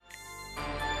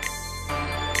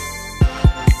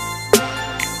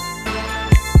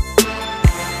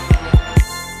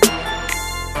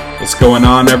going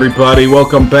on, everybody?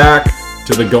 Welcome back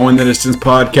to the Going the Distance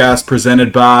podcast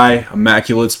presented by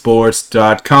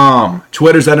ImmaculateSports.com.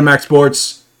 Twitter's at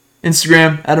ImmacSports.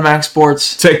 Instagram at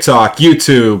ImmacSports. TikTok,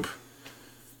 YouTube,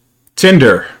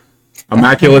 Tinder,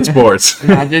 Immaculate Sports.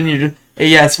 Imagine you just...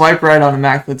 Yeah, swipe right on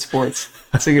Immaculate Sports.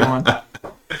 That's a good one.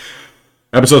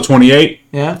 Episode 28.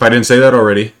 Yeah. If I didn't say that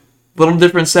already. Little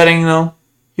different setting, though,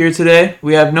 here today.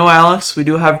 We have no Alex. We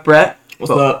do have Brett. What's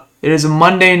up? It is a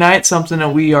Monday night, something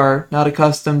that we are not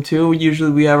accustomed to.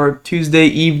 Usually we have our Tuesday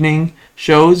evening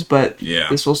shows, but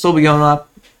This will still be going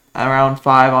up around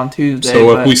 5 on Tuesday.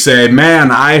 So if we say, man,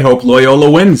 I hope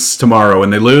Loyola wins tomorrow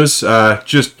and they lose,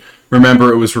 just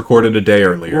remember it was recorded a day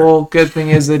earlier. Well, good thing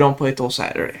is they don't play till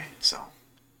Saturday, so.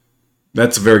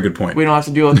 That's a very good point. We don't have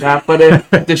to deal with that. But if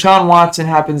Deshaun Watson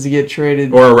happens to get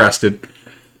traded... Or arrested.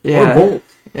 Yeah. Or both.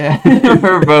 Yeah,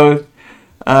 or both.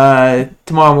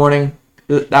 Tomorrow morning,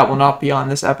 that will not be on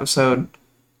this episode.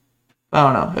 I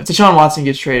don't know. If Deshaun Watson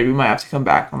gets traded, we might have to come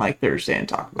back on like Thursday and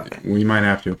talk about it. We might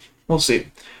have to. We'll see.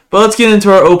 But let's get into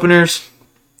our openers.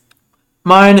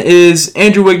 Mine is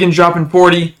Andrew Wiggins dropping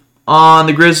 40 on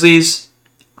the Grizzlies.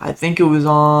 I think it was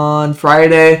on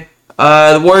Friday.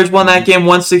 The Warriors won that game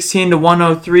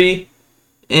 116-103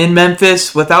 in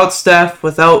Memphis without Steph,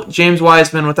 without James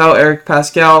Wiseman, without Eric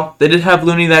Pascal. They did have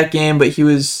Looney that game, but he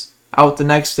was out the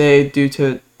next day due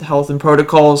to health and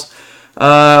protocols.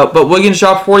 But Wiggins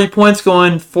dropped 40 points,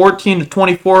 going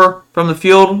 14-24 from the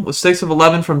field with 6 of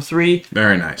 11 from 3.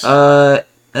 Very nice. And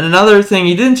another thing,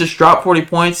 he didn't just drop 40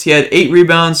 points. He had 8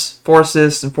 rebounds, 4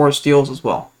 assists, and 4 steals as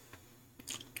well.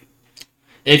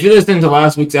 If you listened to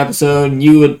last week's episode,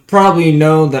 you would probably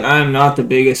know that I'm not the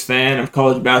biggest fan of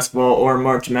college basketball or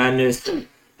March Madness.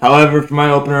 However, for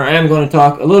my opener, I am going to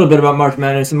talk a little bit about March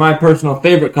Madness and my personal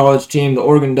favorite college team, the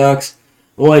Oregon Ducks.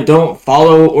 While I don't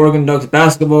follow Oregon Ducks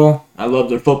basketball, I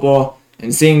love their football,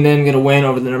 and seeing them get a win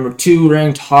over the number 2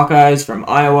 ranked Hawkeyes from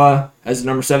Iowa as the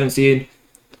number 7 seed,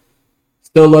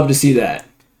 still love to see that.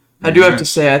 I do have to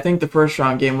say, I think the first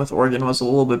round game with Oregon was a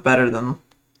little bit better than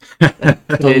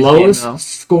the lowest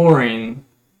scoring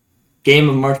game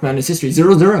of March Madness history,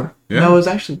 0-0. Yeah. No, it was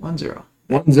actually 1-0.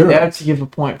 1-0. They had to give a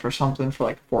point for something for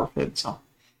like a forfeit, so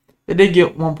they did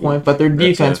get 1 point, but their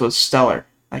defense was stellar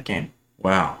that game.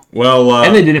 Wow. Well,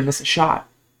 and they didn't miss a shot.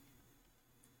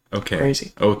 Okay.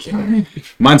 Crazy. Okay.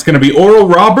 Mine's going to be Oral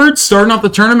Roberts starting off the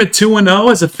tournament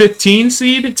 2-0 as a 15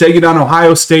 seed, taking on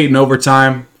Ohio State in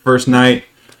overtime first night,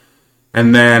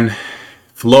 and then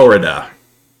Florida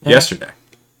yesterday.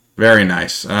 Very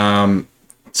nice.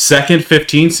 Second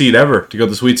 15 seed ever to go to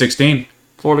the Sweet 16.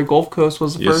 Florida Gulf Coast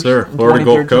was the first. Yes, sir. Florida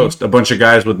Gulf Coast. A bunch of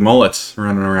guys with mullets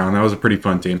running around. That was a pretty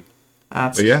fun team.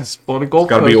 That's Florida Florida Gulf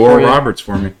Coast. Got to be Coast Oral Roberts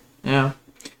for me. Yeah.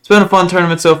 It's been a fun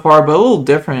tournament so far, but a little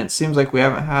different. It seems like we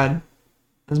haven't had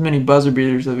as many buzzer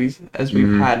beaters as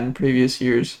we've had in previous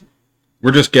years.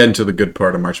 We're just getting to the good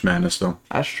part of March Madness, though.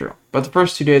 That's true. But the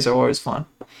first 2 days are always fun.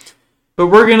 But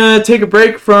we're going to take a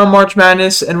break from March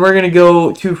Madness, and we're going to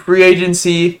go to free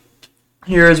agency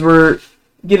here as we're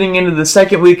getting into the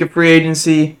second week of free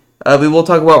agency. We will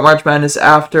talk about March Madness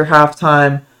after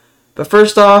halftime. But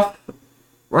first off,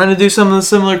 we're going to do some of the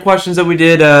similar questions that we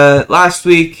did last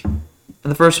week. And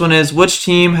the first one is, which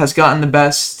team has gotten the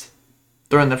best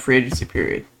during the free agency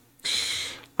period?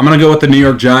 I'm going to go with the New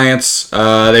York Giants.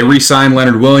 They re-signed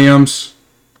Leonard Williams.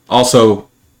 Also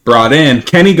brought in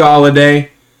Kenny Golladay,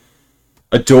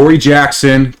 Adoree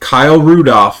Jackson, Kyle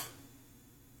Rudolph,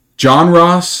 John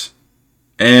Ross,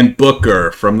 and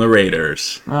Booker from the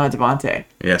Raiders. Devontae.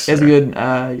 Yes, He has sir. a good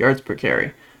yards per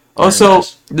carry. Also,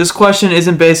 nice. This question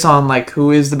isn't based on like who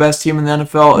is the best team in the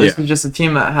NFL. This is just a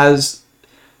team that has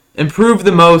improved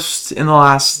the most in the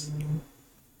last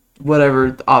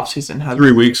whatever the offseason has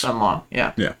 3 weeks. been long.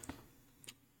 Yeah.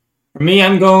 For me,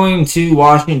 I'm going to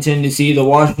Washington to see the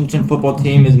Washington football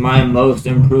team is my most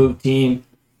improved team.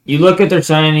 You look at their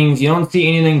signings, you don't see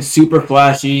anything super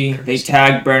flashy. They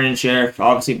tagged Brandon Sheriff,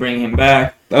 obviously bringing him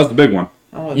back. That was the big one.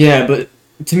 Yeah, but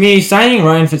to me, signing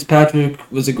Ryan Fitzpatrick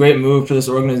was a great move for this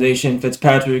organization.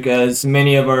 Fitzpatrick, as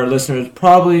many of our listeners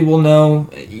probably will know,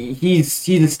 he's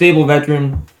a stable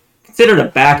veteran, considered a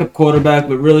backup quarterback,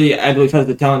 but really, I believe, has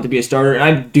the talent to be a starter. And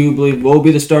I do believe will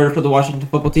be the starter for the Washington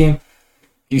football team.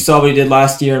 You saw what he did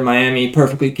last year in Miami,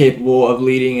 perfectly capable of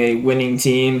leading a winning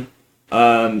team.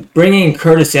 Bringing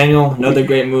Curtis Samuel, another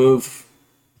great move,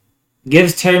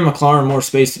 gives Terry McLaurin more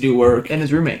space to do work. And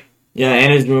his roommate. Yeah,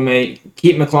 and his roommate.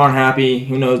 Keep McLaurin happy.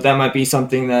 Who knows, that might be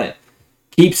something that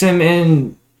keeps him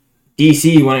in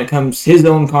D.C. when it comes his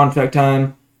own contract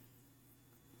time.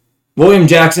 William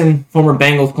Jackson, former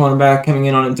Bengals cornerback, coming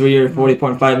in on a 3-year,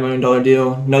 $40.5 million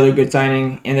deal. Another good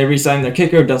signing. And they re-signed their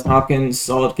kicker, Dustin Hopkins,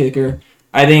 solid kicker.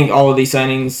 I think all of these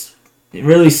signings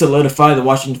really solidify the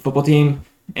Washington football team.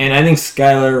 And I think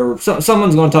Skyler, or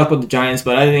someone's going to talk about the Giants,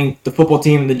 but I think the football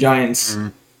team and the Giants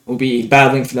will be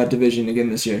battling for that division again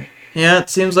this year. Yeah,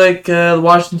 it seems like the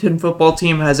Washington football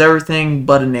team has everything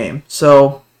but a name.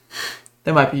 So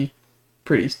they might be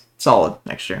pretty solid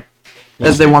next year.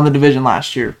 As they won the division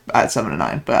last year at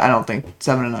 7-9, but I don't think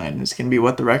 7-9 is going to be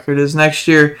what the record is next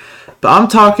year. But I'm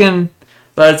talking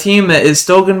about a team that is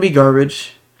still going to be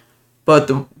garbage. But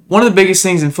one of the biggest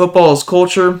things in football is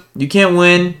culture. You can't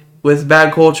win with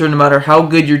bad culture no matter how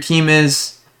good your team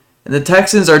is. And the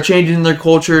Texans are changing their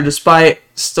culture despite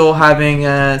still having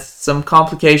some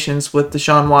complications with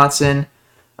Deshaun Watson.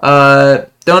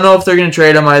 Don't know if they're going to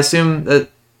trade him. I assume that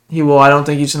he will. I don't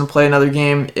think he's going to play another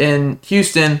game in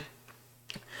Houston.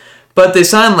 But they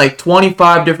signed like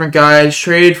 25 different guys,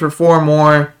 traded for 4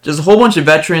 more. Just a whole bunch of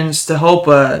veterans to help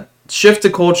shift the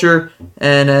culture.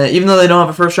 And even though they don't have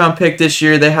a first-round pick this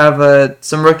year, they have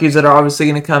some rookies that are obviously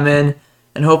going to come in.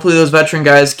 And hopefully those veteran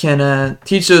guys can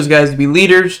teach those guys to be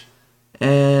leaders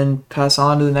and pass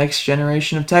on to the next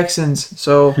generation of Texans.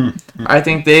 So I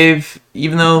think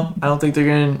even though I don't think they're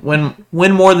going to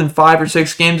win more than 5 or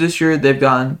 6 games this year, they've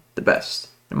gone the best,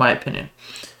 in my opinion.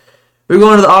 We're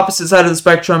going to the opposite side of the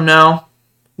spectrum now.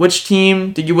 Which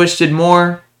team did you wish did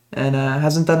more and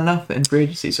hasn't done enough in free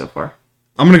agency so far?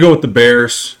 I'm going to go with the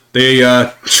Bears. They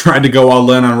tried to go all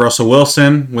in on Russell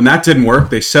Wilson. When that didn't work,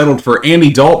 they settled for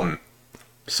Andy Dalton.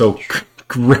 So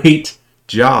great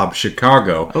job,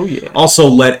 Chicago. Oh, yeah. Also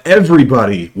let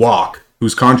everybody walk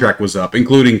whose contract was up,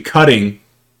 including cutting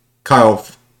Kyle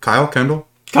Fuller.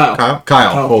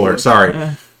 Sorry.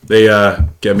 Yeah. They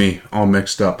get me all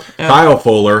mixed up. Yeah. Kyle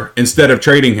Fuller, instead of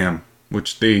trading him,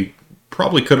 which they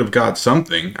probably could have got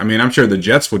something. I mean, I'm sure the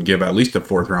Jets would give at least a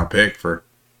 4th-round pick for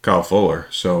Kyle Fuller.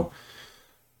 So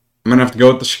I'm going to have to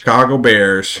go with the Chicago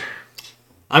Bears.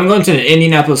 I'm going to the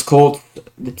Indianapolis Colts,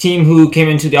 the team who came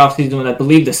into the offseason with, I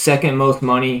believe, the second most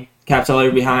money, cap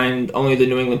salary behind only the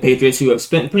New England Patriots, who have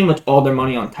spent pretty much all their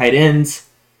money on tight ends.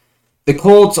 The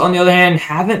Colts, on the other hand,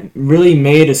 haven't really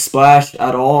made a splash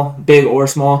at all, big or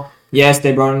small. Yes,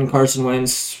 they brought in Carson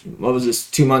Wentz, what was this,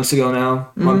 2 months ago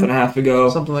now? Month and a half ago.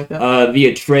 Something like that.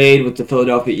 Via trade with the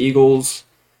Philadelphia Eagles.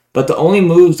 But the only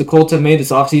moves the Colts have made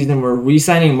this offseason were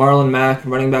re-signing Marlon Mack,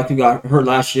 running back who got hurt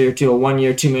last year, to a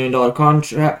 1-year, $2 million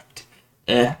contract.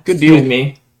 Good deal. Excuse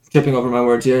me, tripping over my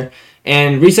words here.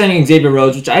 And re-signing Xavier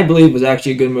Rhodes, which I believe was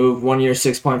actually a good move, 1 year,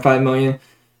 $6.5 million.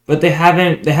 But they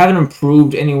haven't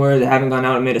improved anywhere. They haven't gone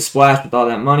out and made a splash with all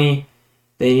that money.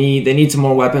 They need some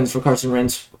more weapons for Carson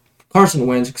Wentz,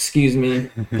 excuse me.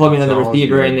 Plug in another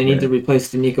receiver, and they need to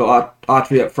replace Nico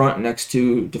Autry up front next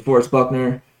to DeForest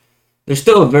Buckner. They're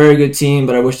still a very good team,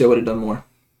 but I wish they would have done more.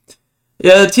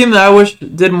 Yeah, the team that I wish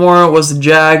did more was the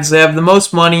Jags. They have the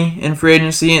most money in free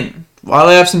agency, and while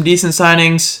they have some decent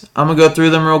signings, I'm going to go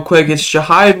through them real quick. It's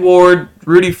Jahide Ward,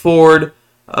 Rudy Ford,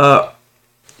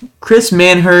 Chris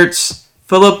Manhertz,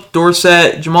 Philip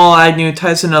Dorsett, Jamal Agnew,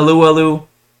 Tyson Alualu.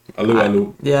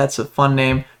 Yeah, it's a fun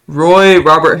name. Roy,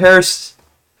 Robert Harris,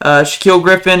 Shaquille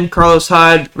Griffin, Carlos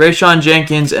Hyde, Rayshon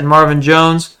Jenkins, and Marvin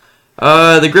Jones.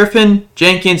 The Griffin,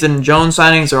 Jenkins, and Jones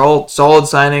signings are all solid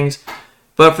signings.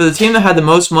 But for the team that had the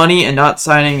most money and not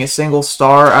signing a single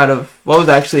star out of what was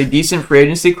actually a decent free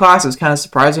agency class is kind of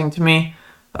surprising to me.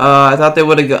 I thought they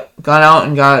would have gone out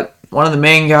and got one of the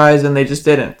main guys, and they just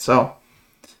didn't. So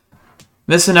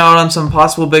missing out on some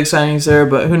possible big signings there,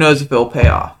 but who knows if it'll pay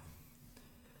off.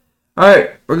 All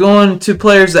right, we're going to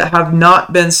players that have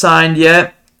not been signed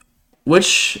yet.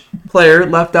 Which player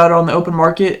left out on the open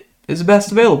market is the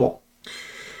best available?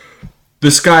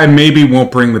 This guy maybe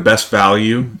won't bring the best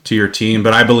value to your team,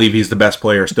 but I believe he's the best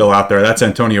player still out there. That's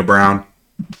Antonio Brown.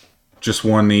 Just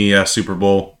won the Super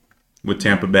Bowl with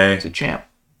Tampa Bay. He's a champ.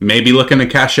 Maybe looking to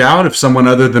cash out if someone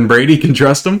other than Brady can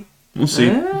trust him. We'll see.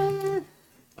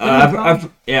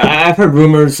 I've heard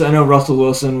rumors. I know Russell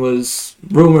Wilson was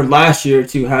rumored last year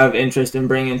to have interest in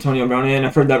bringing Antonio Brown in.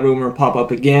 I've heard that rumor pop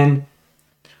up again.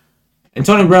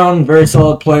 Antonio Brown, very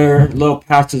solid player, a little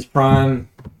past his prime,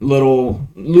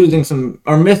 missing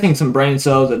some brain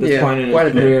cells at this point in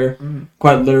his career,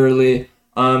 quite literally.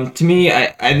 To me,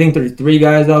 I think there's 3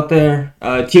 guys out there.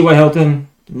 T.Y. Hilton,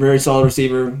 very solid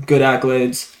receiver, good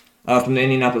accolades from the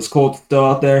Indianapolis Colts, still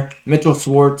out there. Mitchell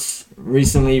Schwartz,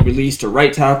 recently released a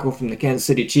right tackle from the Kansas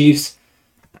City Chiefs.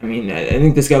 I mean, I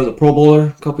think this guy was a Pro Bowler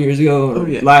a couple years ago,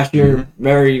 last year.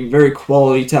 Very, very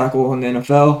quality tackle in the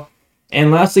NFL.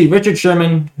 And lastly, Richard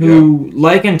Sherman, who,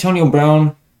 like Antonio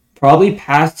Brown, probably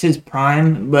past his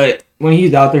prime, but when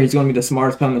he's out there, he's going to be the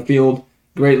smartest player on the field.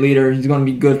 Great leader. He's going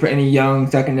to be good for any young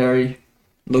secondary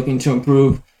looking to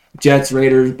improve. Jets,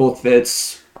 Raiders, both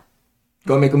fits.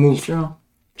 Go make a move. True.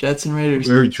 Jets and Raiders.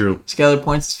 Very true. Skyler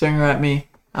points his finger at me.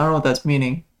 I don't know what that's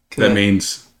meaning. That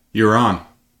means you're on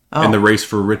in the race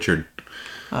for Richard.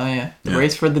 Oh, yeah. The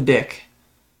race for the dick.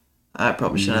 I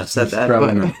probably shouldn't have said that.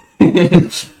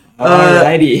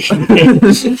 Alrighty.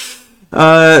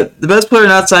 The best player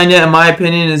not signed yet, in my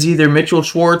opinion, is either Mitchell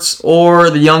Schwartz or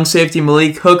the young safety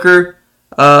Malik Hooker.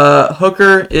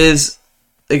 Hooker is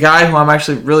a guy who I'm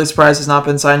actually really surprised has not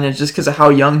been signed yet just because of how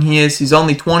young he is. He's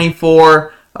only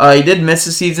 24. He did miss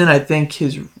a season. I think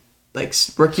his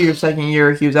rookie or second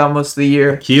year, he was out most of the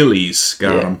year. Achilles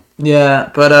got him.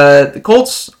 Yeah, but the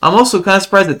Colts, I'm also kind of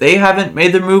surprised that they haven't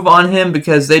made their move on him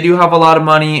because they do have a lot of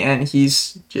money and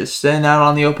he's just sitting out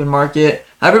on the open market.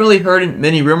 I haven't really heard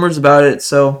many rumors about it,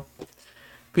 so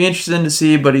be interesting to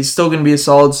see, but he's still going to be a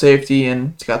solid safety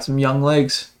and he's got some young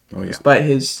legs. Oh, yeah. Despite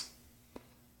his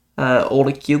old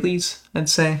Achilles, I'd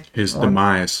say. His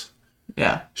demise.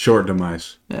 Yeah. Short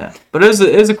demise. Yeah. But it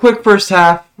was a quick first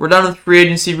half. We're done with free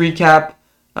agency recap.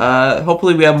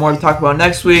 Hopefully we have more to talk about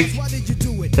next week.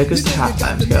 Take us to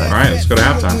halftime, Scott. All right, let's go to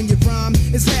halftime.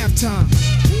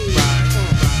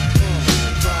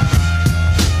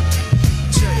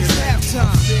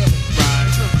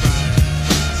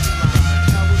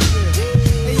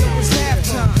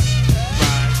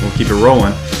 We'll keep it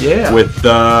rolling. Yeah. With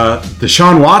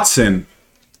Deshaun Watson.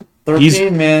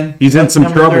 13, man. He's in some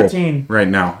Number trouble 13. right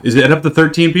now. Is it up to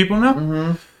 13 people now?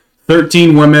 Mm-hmm.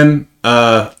 13 women,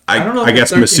 I don't know I guess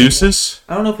 13 masseuses.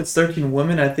 I don't know if it's 13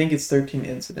 women. I think it's 13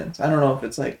 incidents. I don't know if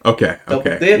it's like Okay.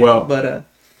 dip, Well, but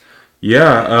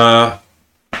yeah.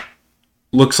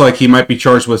 Looks like he might be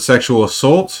charged with sexual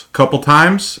assault a couple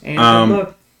times.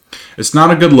 look. It's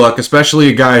not a good look, especially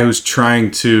a guy who's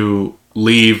trying to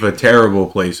leave a terrible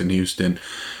place in Houston.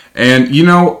 And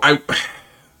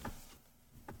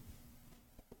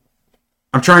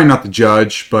I'm trying not to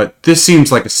judge, but this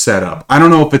seems like a setup. I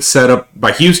don't know if it's set up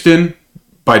by Houston,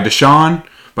 by Deshaun,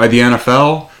 by the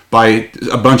NFL, by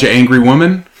a bunch of angry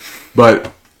women,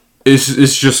 but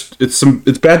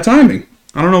it's bad timing.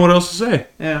 I don't know what else to say.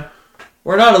 Yeah.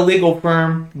 We're not a legal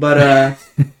firm, but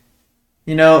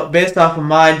based off of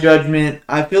my judgment,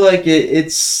 I feel like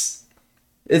it's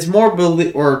more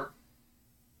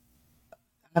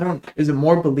is it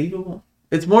more believable?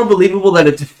 It's more believable that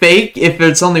it's fake if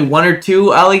it's only one or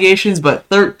two allegations, but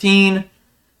 13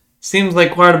 seems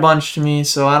like quite a bunch to me,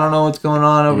 so I don't know what's going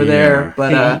on over there.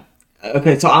 But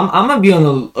okay, so I'm gonna be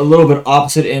on a little bit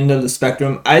opposite end of the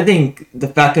spectrum. I think the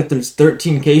fact that there's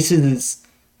 13 cases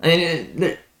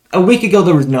is, a week ago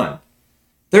there was none.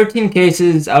 13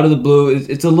 cases out of the blue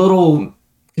it's a little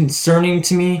concerning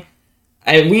to me.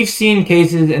 We've seen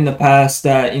cases in the past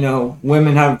that,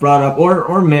 women have brought up,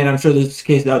 or men, I'm sure there's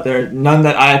cases out there, none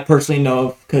that I personally know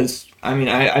of, because,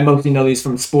 I mostly know these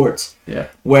from sports. Yeah.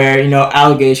 Where,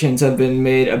 allegations have been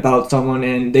made about someone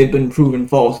and they've been proven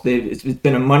false. It's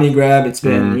been a money grab, it's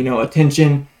been,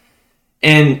 attention.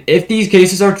 And if these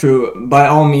cases are true, by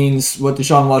all means, what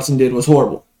Deshaun Watson did was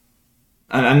horrible.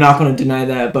 I'm not going to deny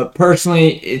that, but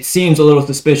personally, it seems a little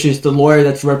suspicious. The lawyer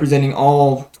that's representing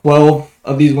all 12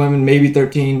 of these women, maybe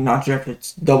 13, not sure if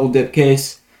it's double dip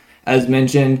case, as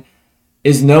mentioned,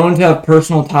 is known to have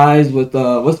personal ties with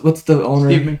what's the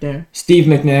owner? Steve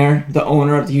McNair, the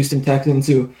owner of the Houston Texans,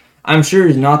 who I'm sure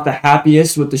is not the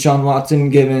happiest with Deshaun Watson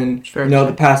given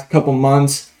the past couple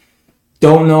months.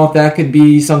 Don't know if that could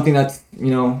be something that's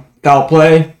foul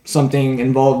play, something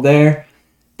involved there.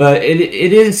 But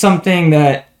it is something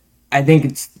that I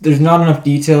think there's not enough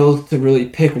details to really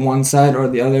pick one side or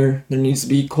the other. There needs to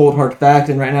be cold hard fact,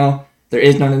 and right now there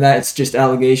is none of that. It's just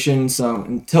allegations. So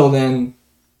until then,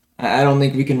 I don't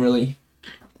think we can really,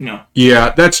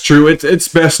 Yeah, that's true. It's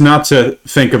best not to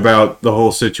think about the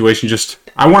whole situation. Just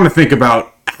I want to think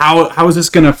about how is this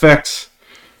going to affect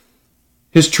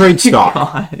his trade stock.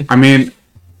 God.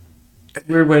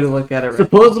 Weird way to look at it. Right?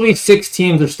 Supposedly 6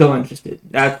 teams are still interested.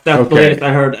 That's the latest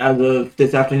I heard as of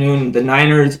this afternoon. The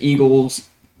Niners, Eagles,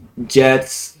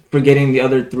 Jets, forgetting the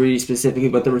other 3 specifically,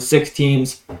 but there were 6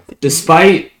 teams,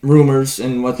 despite rumors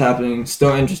and what's happening,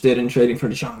 still interested in trading for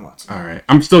Deshaun Watson. All right.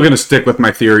 I'm still going to stick with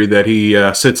my theory that he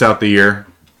sits out the year,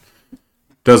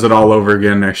 does it all over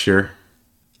again next year.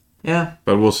 Yeah.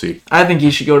 But we'll see. I think he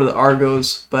should go to the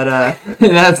Argos, but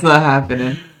that's not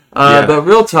happening. But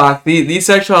real talk, these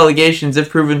sexual allegations, if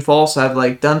proven false, have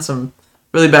done some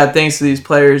really bad things to these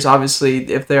players. Obviously,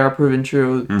 if they are proven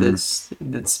true, it's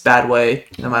bad way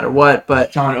no matter what.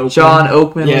 But Sean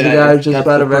Oakman was the guy I was just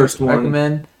about to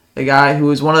recommend. A guy who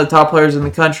was one of the top players in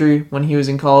the country when he was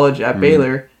in college at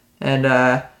Baylor, and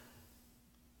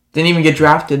didn't even get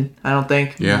drafted. I don't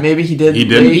think. Yeah. Maybe he did. He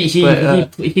did.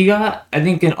 He got, I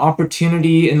think, an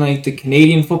opportunity in like the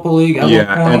Canadian Football League at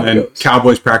one point. and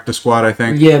Cowboys practice squad, I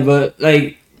think. Yeah, but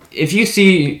like if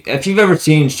you've ever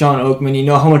seen Sean Oakman, you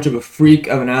know how much of a freak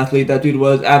of an athlete that dude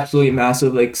was. Absolutely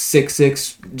massive, like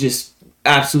 6'6", just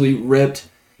absolutely ripped.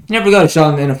 He never got a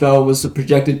shot in the NFL. Was a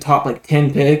projected top like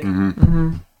 10 pick.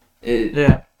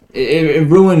 It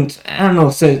ruined. I don't know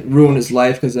if it ruined his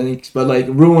life but like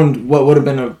ruined what would have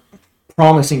been a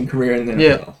promising career in the NFL.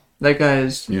 Yeah, that guy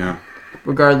is. Yeah.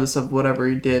 Regardless of whatever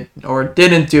he did or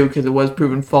didn't do, because it was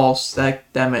proven false, that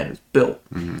man is built.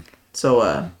 So.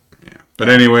 Yeah. But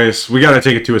anyways, we got to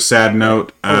take it to a sad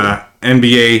note.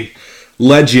 NBA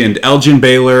legend Elgin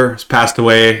Baylor has passed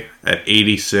away at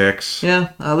 86.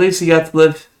 Yeah, at least he got to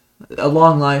live a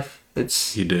long life.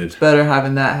 He did. It's better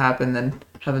having that happen than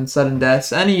having sudden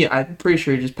deaths. And I'm pretty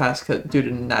sure he just passed due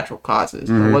to natural causes.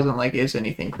 It wasn't like it's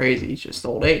anything crazy. It's just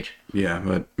old age. Yeah,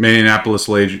 but Minneapolis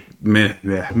Laker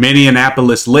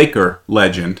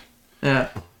legend. Yeah.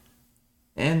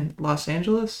 And Los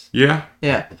Angeles? Yeah.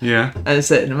 Yeah. Yeah. I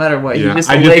said, no matter what, Yeah. he's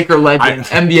just a Laker legend,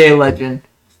 NBA legend.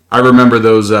 I remember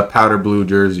those powder blue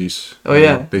jerseys. Oh,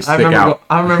 yeah. They stick out.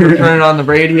 I remember turning on the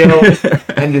radio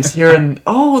and just hearing,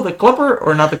 the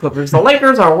the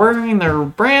Lakers are wearing their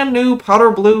brand new powder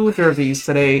blue jerseys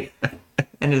today.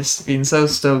 And just being so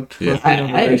stoked. Yeah.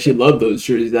 I actually love those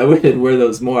jerseys. I wish I'd wear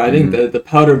those more. I think the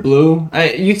powder blue,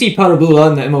 you see powder blue a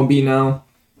lot in the MLB now.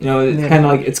 You know,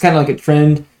 it's kind of like a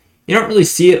trend. You don't really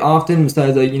see it often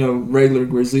besides like, regular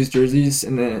Grizzlies jerseys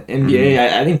in the NBA.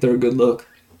 I think they're a good look.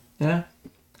 Yeah.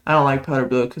 I don't like powder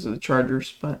blue because of the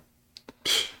Chargers, but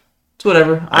it's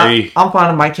whatever. I'm fine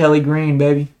with my Kelly Green,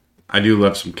 baby. I do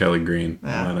love some Kelly Green.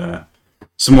 Yeah. But,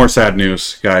 some more sad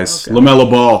news, guys. Okay.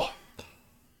 LaMelo Ball,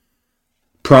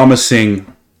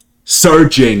 promising,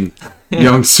 surging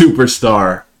young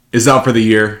superstar, is out for the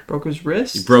year. Broke his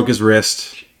wrist? He broke his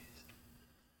wrist.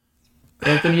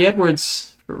 Anthony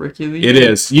Edwards for Rookie of the Year. It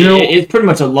is. It's pretty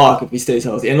much a lock if he stays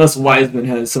healthy, unless Wiseman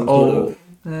has some sort of...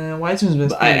 Wiseman's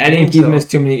missed. I think he's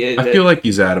missed too many. I feel like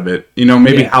he's out of it.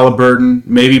 Maybe Halliburton,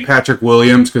 maybe Patrick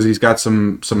Williams because he's got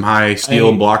some high steal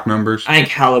and block numbers. I think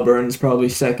Halliburton's probably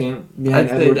second behind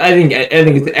Edwards. I think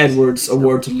it's Edwards'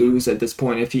 award to lose at this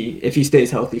point if he stays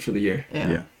healthy for the year.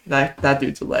 Yeah. That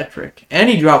dude's electric, and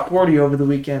he dropped 40 over the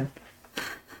weekend.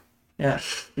 Yeah,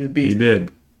 he's a beast. He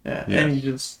did. Yeah, and he's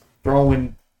just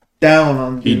throwing down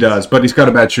on. Dudes. He does, but he's got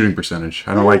a bad shooting percentage.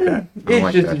 I don't like that.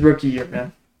 It's just his rookie year,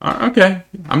 man. Okay,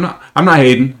 I'm not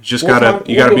hating. Just you gotta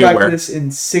be back aware. To this in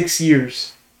 6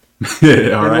 years. All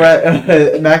right. We're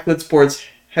at Immaculate Sports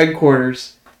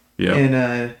headquarters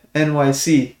in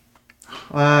NYC.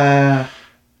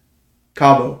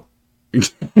 Cabo.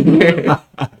 Get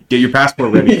your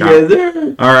passport ready, Kyle. Yes,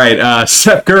 sir. All right,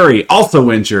 Steph Curry also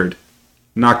injured.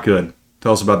 Not good.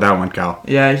 Tell us about that one, Kyle.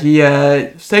 Yeah, he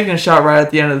was taking a shot right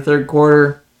at the end of the third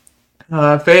quarter.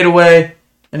 Fade away,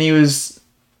 and he was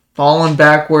falling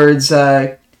backwards,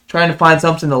 trying to find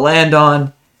something to land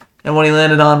on. And what he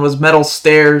landed on was metal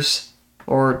stairs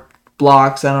or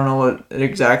blocks. I don't know what it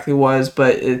exactly was,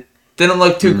 but it didn't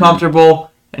look too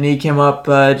comfortable. And he came up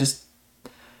just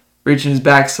reaching his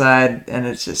backside, and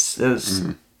it was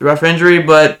a rough injury,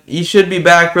 but he should be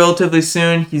back relatively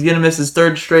soon. He's going to miss his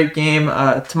third straight game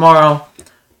tomorrow,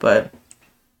 but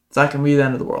it's not going to be the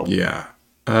end of the world. Yeah.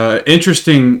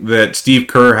 Interesting that Steve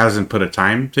Kerr hasn't put a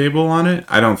timetable on it.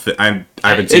 I haven't seen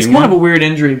one. It's kind of a weird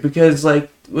injury because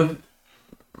with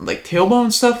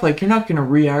tailbone stuff, you're not going to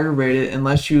re-aggravate it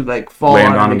unless you fall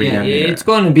on it again. It's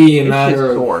going to be a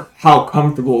matter of how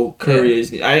comfortable Curry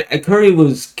is. Curry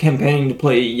was campaigning to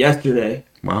play yesterday.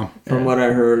 Wow. From what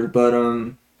I heard, but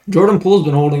Jordan Poole's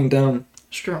been holding him down.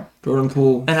 It's true. Jordan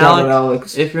Poole. And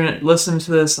Alex, if you're listening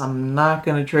to this, I'm not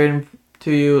going to trade him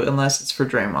to you unless it's for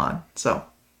Draymond. So.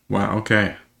 Wow.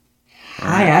 Okay.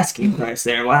 High asking price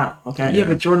there. Wow. Okay. Yeah,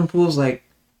 but Jordan Poole's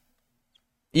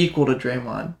equal to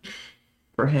Draymond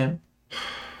for him.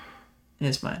 In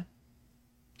his mind.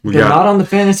 They're not on the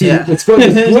fantasy. It's going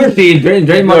to score feed. Draymond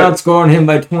outscoring him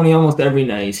by 20 almost every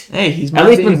night. Hey, he's my at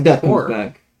least when Steph comes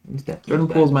back. Jordan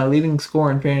Poole's my leading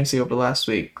scorer in fantasy over the last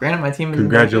week. Granted, my team.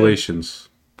 Congratulations.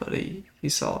 But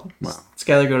he's solid. Wow.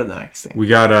 Skyler, go to the next thing. We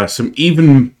got some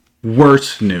even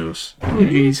worse news. Oh,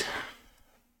 jeez.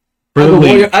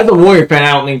 As a Warrior fan,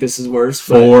 I don't think this is worse.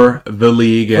 For the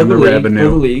league and the revenue. For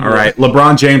the league, all right.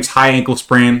 LeBron James, high ankle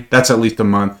sprain. That's at least a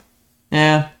month.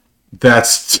 Yeah.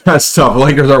 That's tough.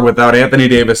 Lakers are without Anthony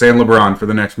Davis and LeBron for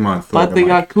the next month. But they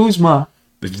got Kuzma.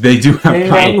 They do have And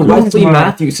Kyle Wesley Kuzma.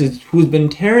 Matthews, who's been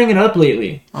tearing it up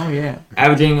lately, Oh yeah.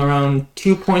 averaging around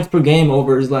 2 points per game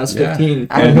over his last Yeah. 15.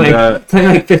 And, Playing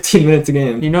like 15 minutes a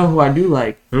game. You know who I do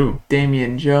like? Who?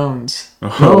 Damian Jones. No,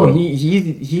 Oh.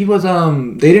 he was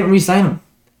they didn't re-sign him.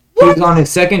 He was on his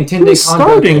second 10-day Who's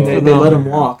contract. starting And for they let them? him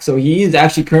walk, so he's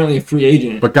actually currently a free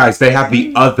agent. But guys, they have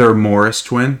the other Morris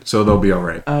twin, so they'll be all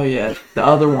right. Oh yeah, the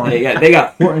other one. They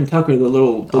got Horton Tucker, the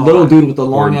little dude with the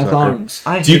long ass Horton Tucker. arms.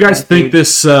 I Do you hate guys that think dude.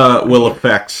 this will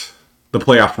affect the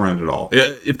playoff run at all?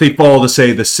 If they fall to,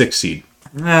 say, the 6th seed?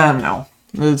 No.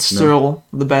 It's still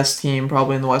the best team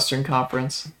probably in the Western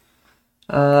Conference.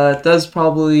 It does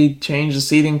probably change the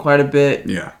seeding quite a bit.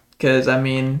 Yeah. Because, I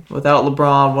mean, without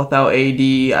LeBron, without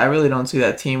AD, I really don't see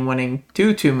that team winning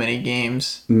too many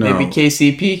games. No. Maybe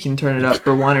KCP can turn it up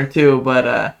for 1 or 2,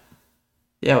 but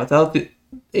yeah, without the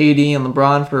AD and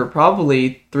LeBron for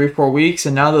probably 3-4 weeks,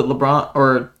 and now that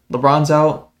LeBron's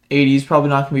out, AD's probably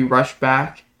not going to be rushed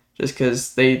back just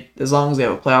because as long as they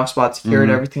have a playoff spot secured,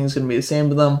 everything's going to be the same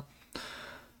to them.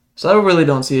 So I really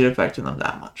don't see it affecting them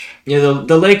that much. Yeah,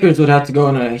 the Lakers would have to go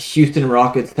on a Houston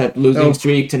Rockets type losing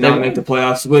streak to not make the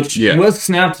playoffs, which was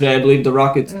snapped today. I believe the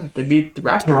Rockets. Yeah, they beat the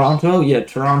Raptors. Toronto? Yeah,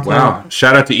 Toronto. Wow.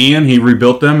 Shout out to Ian. He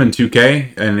rebuilt them in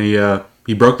 2K, and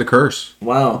he broke the curse.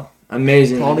 Wow.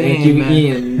 Amazing. Called Thank Ian, you, man.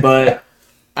 Ian. But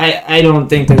I don't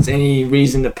think there's any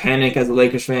reason to panic as a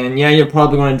Lakers fan. Yeah, you're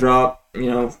probably going to drop,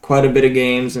 quite a bit of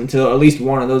games until at least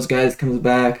one of those guys comes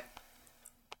back.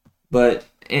 But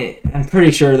I'm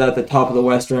pretty sure that at the top of the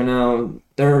West right now,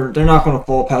 they're not going to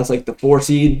fall past like the 4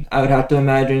 seed, I would have to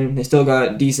imagine. They still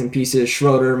got decent pieces.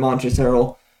 Schroeder, Montrezl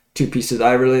Harrell, 2 pieces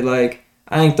I really like.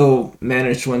 I think they'll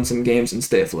manage to win some games and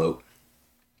stay afloat.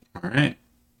 All right.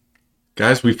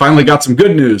 Guys, we finally got some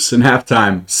good news in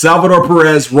halftime. Salvador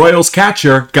Perez, Royals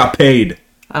catcher, got paid.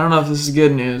 I don't know if this is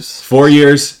good news. 4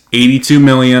 years, $82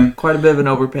 million. Quite a bit of an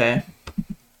overpay.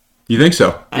 You think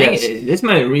so? I think this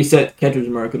might reset catcher's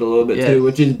market a little bit Yeah. too,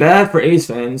 which is bad for A's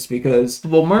fans because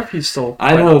Well, Murphy's still.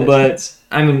 I know, but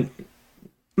I mean,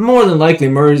 more than likely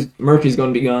Murphy's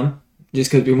going to be gone just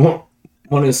because we won't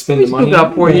want to spend we the still money.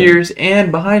 got 4 years,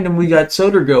 and behind him we got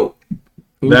Sodergoat.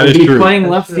 Who That will is be true. playing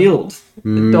That's left true. field.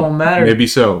 It don't matter. Maybe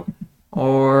so.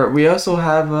 Or we also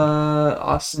have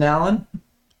Austin Allen.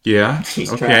 Yeah.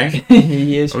 He's Okay.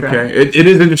 He is trash. Okay. It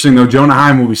is interesting, though. Jonah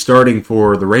Heim will be starting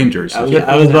for the Rangers. I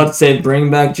was about to say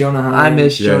bring back Jonah Heim. I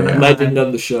miss Yeah, Jonah. yeah. Legend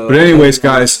of the show. But anyways,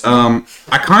 guys, I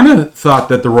kind of thought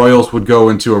that the Royals would go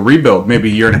into a rebuild maybe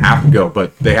a year and a half ago,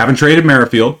 but they haven't traded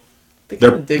Merrifield.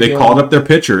 They called up their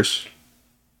pitchers.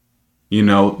 This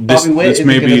Bobby Witt isn't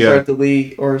may going to be start the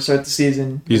league or start the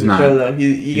season. He's in the not. show, though.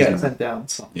 He got not. sent down.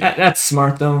 So. That's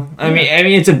smart though. I mean,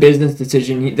 it's a business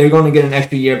decision. They're going to get an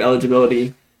extra year of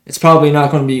eligibility. It's probably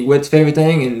not going to be Witt's favorite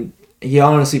thing, and he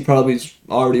honestly probably is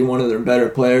already one of their better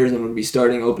players and would be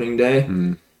starting opening day.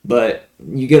 But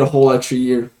you get a whole extra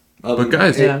year of But him.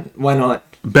 guys- Yeah. Why not?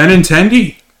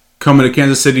 Benintendi coming to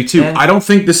Kansas City too. And- I don't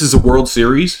think this is a World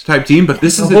Series type team, but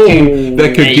this is a Oh, team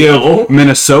that could give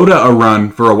Minnesota a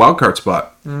run for a wild card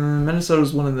spot.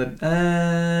 Minnesota's one of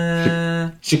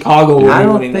the. Chicago will I be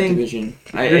don't winning that think division.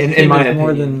 In In my my opinion,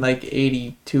 more than like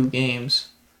 82 games.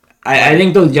 I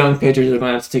think those young pitchers are going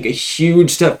to have to take a huge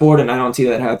step forward, and I don't see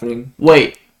that happening.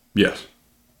 Wait, Yes.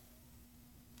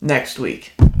 next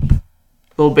week.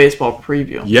 Little baseball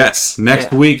preview. Yes.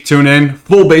 Next Yeah. week, tune in.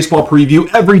 Full baseball preview,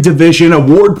 every division,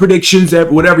 award predictions,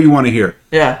 whatever you want to hear.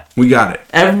 Yeah, We got it.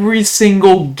 every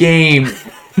single game.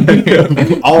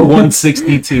 All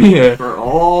 162. For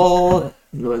all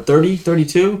 30,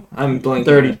 32? I'm blanking.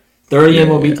 30. 30 Yeah,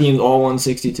 MLB yeah. teams, all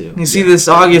 162. You see this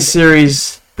August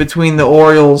series between the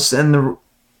Orioles and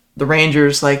the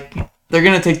Rangers, like they're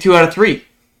gonna take 2 out of 3.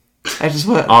 That's just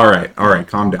what. All right,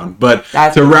 calm down. But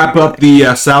That's to wrap up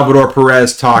the Salvador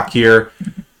Perez talk here,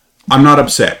 I'm not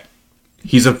upset.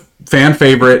 He's a fan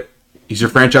favorite. He's your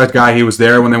franchise guy. He was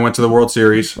there when they went to the World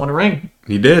Series. Won a ring.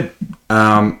 He did.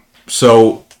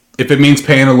 So if it means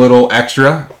paying a little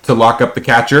extra to lock up the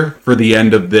catcher for the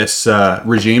end of this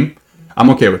regime, I'm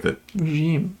okay with it.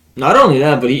 Regime. Not only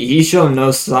that, but he's shown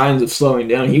no signs of slowing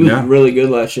down. He was Yeah. really good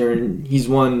last year, and he's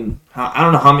won, I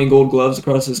don't know how many gold gloves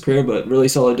across his career, but really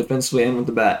solid defensively and with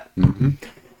the bat.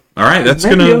 All right, that's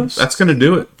Medios. gonna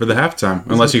do it for the halftime.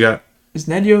 Unless you got, Is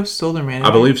Nedio still their manager?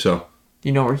 I believe so. Do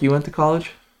you know where he went to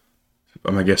college?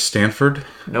 I guess Stanford.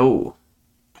 No.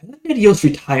 I think Ned Yost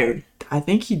retired. I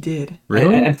think he did.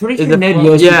 Really? I'm pretty Is sure it Ned from-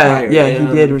 Yost yeah, retired. yeah,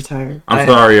 he did retire. I'm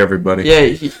sorry, everybody. Yeah,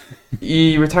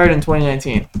 he retired in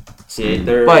 2019. See,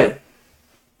 they're, But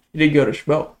He did go to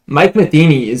Chabot. Mike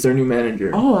Matheny is their new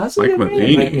manager. Oh, that's a Mike good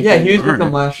Matheny. name. Yeah, he was with Alright.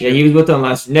 them last Yeah, year. he was with them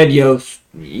last. Ned Yost,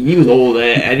 he was old.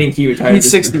 I think he retired. He's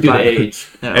just due to 65. age.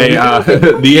 Yeah. Hey,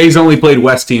 the A's only played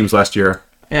West teams last year.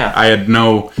 Yeah. I had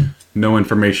no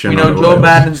information. We know on Joe the-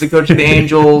 Madden's the coach of the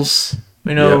Angels.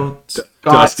 We know Yeah.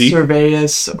 Scott Dusty.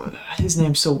 Cerveus. His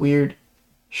name's so weird.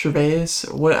 Cerveus?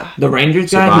 What? The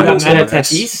Rangers guy who got Survival mad at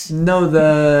Survival. Tatis. No,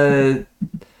 the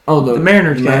The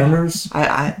Mariners guy. Mariners.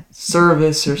 I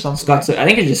Service or something. I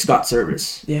think it's just Scott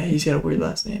Service. Yeah, he's got a weird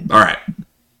last name. All right.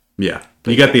 Yeah,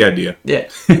 you got the idea. Yeah,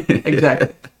 exactly.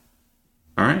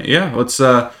 All right. Yeah. Let's.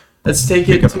 Let's take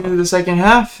it Pick up. to the second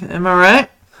half. Am I right?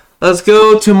 Let's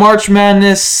go to March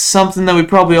Madness, something that we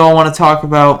probably all want to talk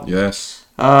about. Yes.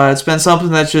 It's been something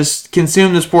that's just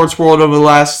consumed the sports world over the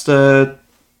last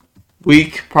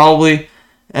week, probably.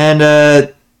 And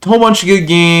a whole bunch of good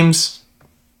games.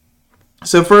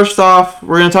 So first off,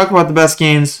 we're going to talk about the best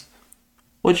games.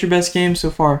 What's your best game so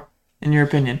far, in your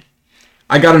opinion?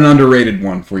 I got an underrated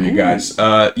one for you guys.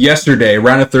 Yesterday,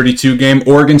 round of 32 game,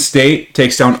 Oregon State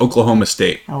takes down Oklahoma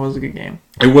State. That was a good game.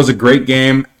 It was a great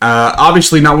game.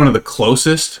 Obviously, not one of the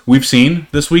closest we've seen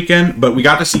this weekend, but we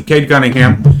got to see Cade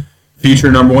Cunningham,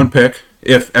 future number one pick,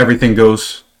 if everything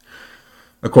goes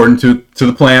according to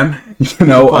the plan.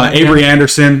 Avery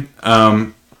Anderson,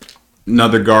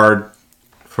 another guard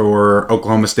for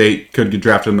Oklahoma State, could get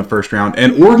drafted in the first round.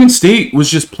 And Oregon State was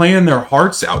just playing their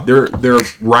hearts out. They're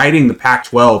riding the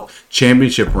Pac-12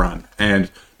 championship run,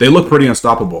 and they look pretty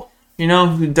unstoppable. You know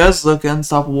who does look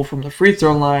unstoppable from the free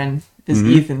throw line is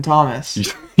Ethan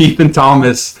Thomas. Ethan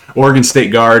Thomas, Oregon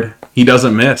State guard, he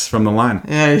doesn't miss from the line.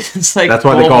 Yeah, it's like That's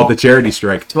why they call it the charity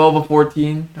strike. 12 of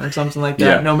 14 or something like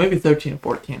that. Yeah. No, maybe 13 of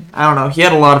 14. I don't know. He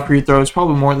had a lot of free throws,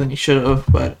 probably more than he should have,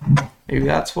 but maybe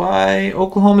that's why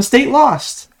Oklahoma State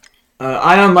lost.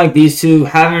 I, unlike these two,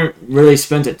 haven't really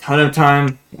spent a ton of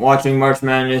time watching March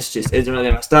Madness. Just isn't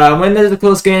really my style. When there's a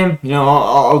close game,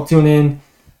 I'll tune in.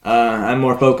 I'm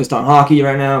more focused on hockey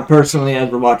right now, personally, as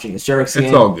we're watching the Sharks game.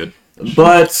 It's all good.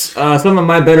 But some of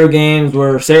my better games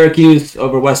were Syracuse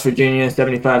over West Virginia,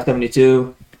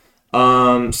 75-72.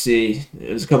 See,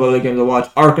 there's a couple other games I watched.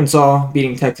 Arkansas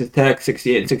beating Texas Tech,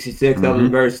 68-66. That was a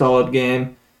very solid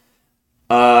game.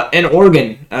 And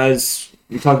Oregon, as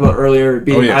we talked about earlier,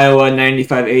 beating Iowa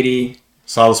 95-80.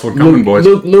 Saw this one coming, boys.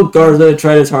 Luke Garza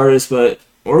tried his hardest, but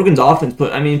Oregon's offense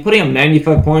putting up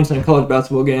 95 points in a college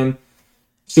basketball game,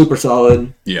 super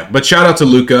solid. Yeah, but shout out to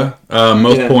Luka,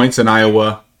 most points in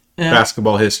Iowa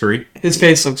basketball history. His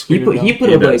face looks He weird. put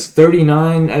up like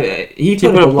 39. He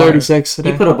put up 36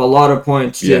 today. He put up a lot of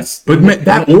points. Yes, but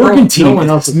that Oregon team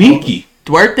is sneaky.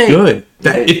 Duarte. Good.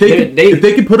 If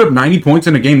they could put up 90 points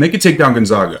in a game, they could take down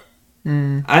Gonzaga.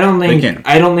 I don't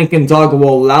think Gonzaga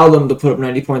will allow them to put up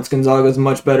 90 points. Gonzaga is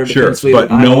much better defensively.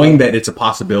 But knowing that it's a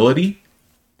possibility.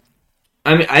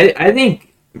 I mean, I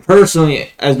think personally,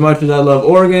 as much as I love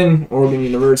Oregon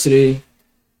University,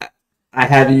 I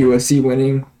have USC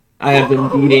winning. I have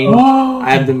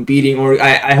them beating Oregon.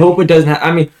 I hope it doesn't.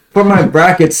 I mean, for my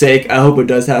bracket's sake, I hope it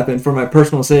does happen. For my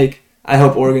personal sake, I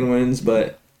hope Oregon wins.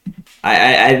 But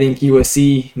I think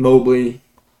USC, Mobley,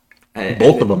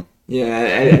 Both of them.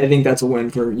 Yeah, I think that's a win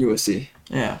for USC.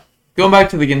 Yeah. Going back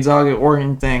to the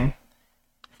Gonzaga-Oregon thing.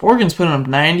 If Oregon's putting up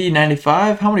 90,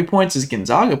 95, how many points is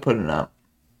Gonzaga putting up?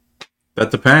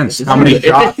 That depends. It's How many a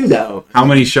shots? shootout. How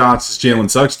many shots is Jalen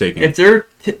Suggs taking?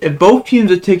 If both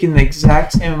teams are taking the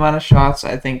exact same amount of shots,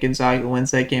 I think Gonzaga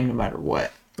wins that game no matter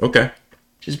what. Okay.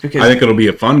 Just because I think it'll be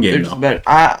a fun game, though. better.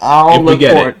 I'll look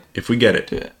forward If we get it.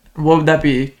 to it. What would that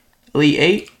be? Elite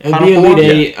Eight? It'd Final be Four?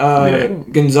 Elite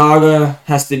Eight. Gonzaga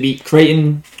has to beat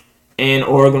Creighton, and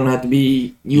Oregon will have to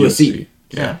beat USC.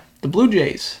 Yeah. The Blue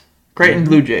Jays. Creighton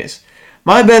Blue Jays.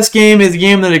 My best game is a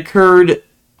game that occurred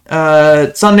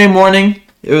Sunday morning.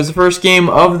 It was the first game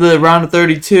of the round of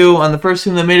 32, and the first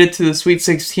team that made it to the Sweet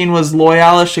 16 was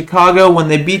Loyola Chicago when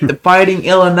they beat the Fighting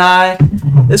Illini.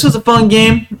 This was a fun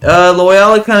game.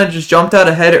 Loyola kind of just jumped out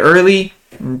ahead early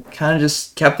and kind of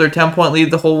just kept their 10-point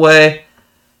lead the whole way.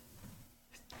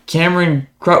 Cameron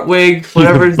Krutwig,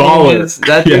 whatever his name is,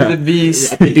 that dude's a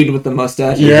beast. The dude with the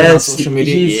mustache. Yes, on social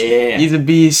media. he's a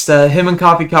beast. Him and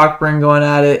Coffee Cockburn going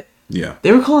at it. Yeah.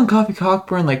 They were calling Coffee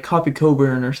Cockburn like Coffee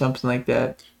Coburn or something like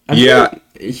that. Yeah.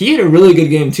 He had a really good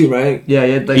game too, right? Yeah,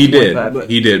 he had like He did. 25.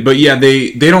 He did. But yeah,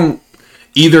 they don't.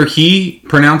 Either he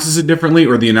pronounces it differently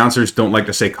or the announcers don't like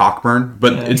to say Cockburn.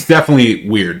 But it's definitely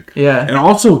weird. Yeah. And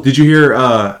also, did you hear?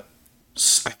 I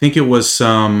think it was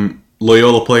some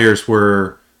Loyola players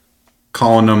were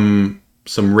calling them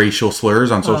some racial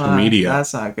slurs on social media.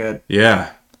 That's not good.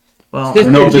 Yeah. Well,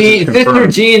 don't know if this is Sister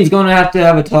confirmed. Jean's going to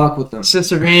have a talk with them.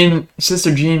 Sister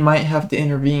Jean might have to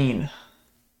intervene.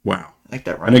 Wow. Like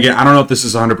that, right? And again, I don't know if this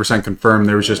is 100% confirmed.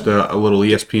 There was just a little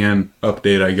ESPN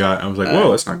update I got. I was like,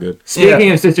 whoa, that's not good.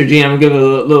 Speaking of Sister Jean, I'm going to give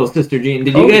a little Sister Jean.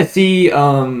 Did you guys see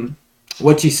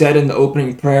what she said in the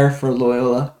opening prayer for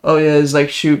Loyola? Oh yeah, it's like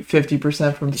shoot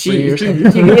 50% from She 3 or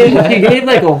something. she gave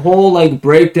like a whole like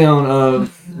breakdown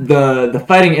of the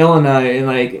Fighting Illini and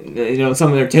like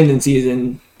some of their tendencies,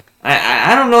 and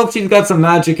I don't know if she's got some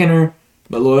magic in her,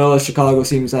 but Loyola Chicago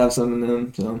seems to have some in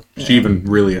them. So Is she even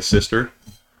really a sister?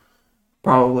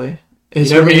 Probably. you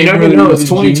never know. It's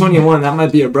 2021. That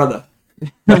might be a brother.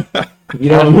 You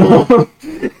don't know.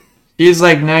 He's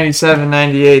like 97,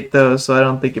 98 though, so I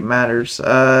don't think it matters.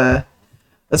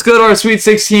 Let's go to our Sweet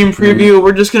 16 preview.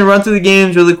 We're just going to run through the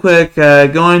games really quick.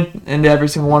 Going into every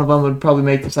single one of them would probably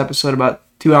make this episode about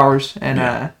 2 hours,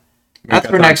 and that's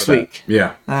for next week.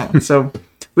 Yeah. So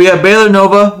we got Baylor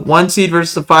Nova, 1 seed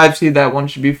versus the 5 seed. That one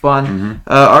should be fun.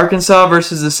 Arkansas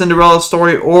versus the Cinderella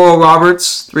Story Oral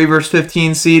Roberts, 3 versus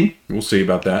 15 seed. We'll see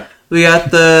about that. We got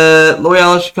the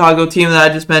Loyola Chicago team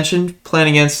that I just mentioned playing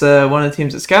against one of the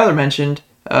teams that Skylar mentioned,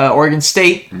 Oregon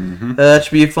State. That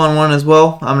should be a fun one as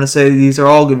well. I'm going to say these are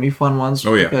all going to be fun ones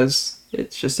because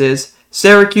it just is.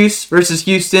 Syracuse versus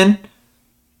Houston.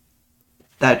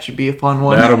 That should be a fun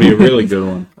one. That'll be a really good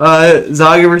one.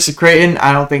 Zaga versus Creighton.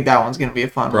 I don't think that one's going to be a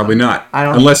fun Probably one. not.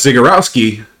 Unless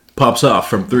Zagorowski pops off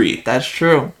from 3. That's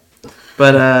true.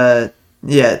 But,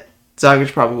 yeah, Zaga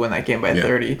should probably win that game by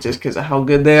 30 just because of how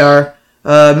good they are.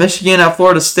 Michigan at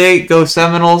Florida State. Go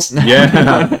Seminoles.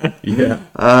 Yeah. Yeah.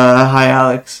 Hi,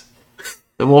 Alex.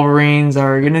 The Wolverines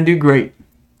are going to do great.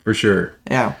 For sure.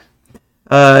 Yeah.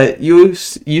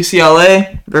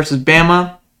 UCLA versus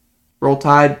Bama. Roll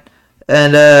Tide.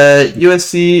 And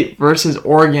USC versus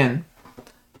Oregon.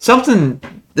 Something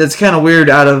that's kind of weird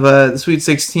out of the Sweet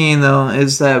 16, though,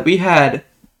 is that we had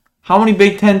how many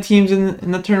Big Ten teams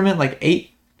in the tournament? Like 8?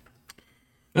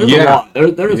 There's a lot.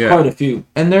 There's quite a few.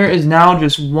 And there is now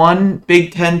just 1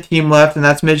 Big Ten team left, and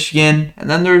that's Michigan. And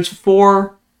then there's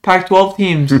 4 Pac-12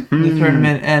 teams in the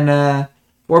tournament, and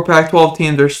 4 Pac-12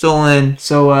 teams are still in.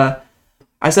 So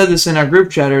I said this in our group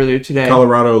chat earlier today.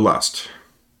 Colorado lost.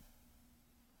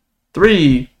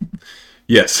 3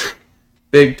 Yes.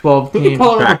 Big 12 Who did teams.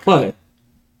 Colorado play?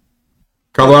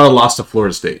 Colorado lost to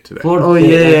Florida State today. Oh,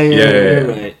 yeah.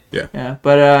 Right. Yeah,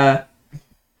 but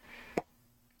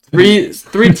 3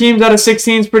 teams out of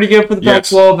 16 is pretty good for the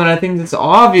Pac-12, and I think this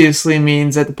obviously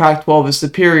means that the Pac-12 is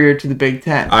superior to the Big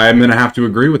Ten. I'm going to have to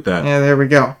agree with that. Yeah, there we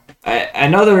go.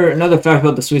 Another fact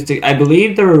about the Sweet 16, I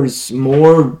believe there's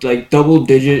more like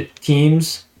double-digit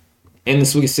teams in the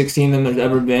Sweet 16 than there's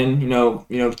ever been.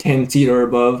 10 seed or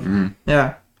above.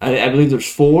 Yeah. I believe there's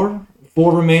 4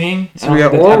 remaining. So we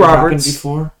got Oral Roberts,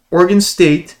 Oregon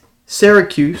State,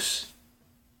 Syracuse,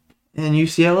 and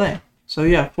UCLA. So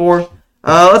yeah, 4.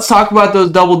 Let's talk about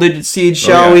those double-digit seeds,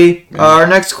 shall we? Yeah. Our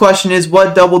next question is,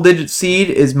 what double-digit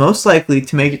seed is most likely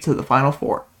to make it to the Final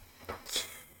Four?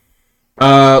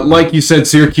 Like you said,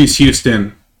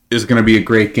 Syracuse-Houston is going to be a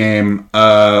great game.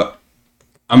 I'm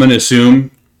going to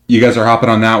assume you guys are hopping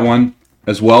on that one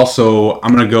as well, so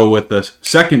I'm going to go with the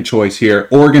second choice here,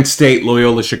 Oregon State,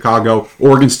 Loyola Chicago.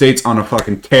 Oregon State's on a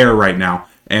fucking tear right now.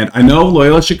 And I know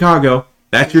Loyola Chicago,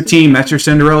 that's your team, that's your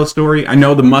Cinderella story. I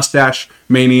know the mustache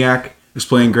maniac is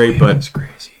playing great, but it's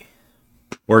crazy.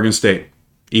 Oregon State.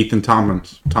 Ethan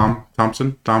Thomas. Ethan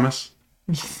Thompson.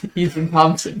 Ethan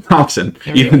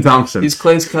Thompson. He's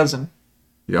Clay's cousin.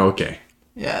 Yeah, okay.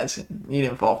 Yeah, he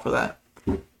didn't fall for that.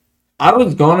 I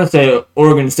was going to say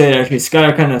Oregon State, actually.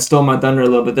 Skyler kind of stole my thunder a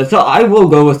little bit. So I will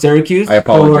go with Syracuse. I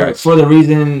apologize. For the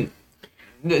reason...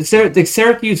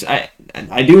 Syracuse, I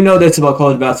do know this about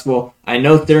college basketball. I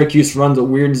know Syracuse runs a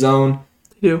weird zone.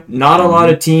 Not a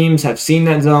lot of teams have seen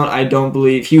that zone. I don't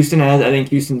believe Houston has. I think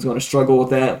Houston's going to struggle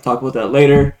with that. We'll talk about that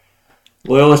later.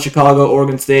 Loyola, Chicago,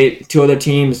 Oregon State, 2 other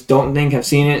teams don't think have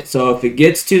seen it. So if it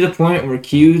gets to the point where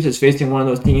Hughes is facing one of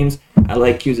those teams, I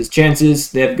like Hughes'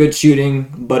 chances. They have good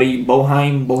shooting. Buddy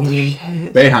Boeheim.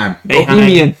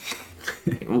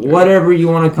 Whatever you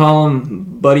want to call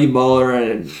him, Buddy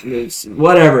Baller,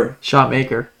 whatever. Shot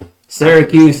maker.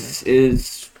 Syracuse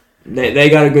is...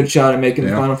 They got a good shot at making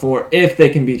the Final Four if they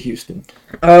can beat Houston.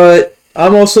 I'm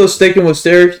also sticking with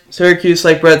Syracuse,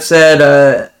 like Brett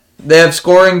said. They have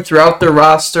scoring throughout their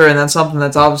roster, and that's something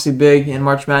that's obviously big in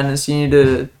March Madness. You need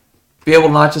to be able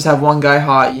to not just have one guy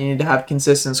hot. You need to have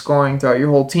consistent scoring throughout your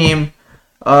whole team.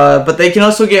 But they can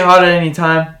also get hot at any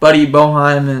time. Buddy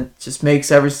Boeheim and just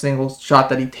makes every single shot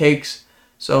that he takes.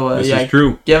 So this is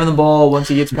true. Give him the ball once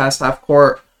he gets past half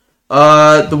court.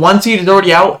 The 1 seed is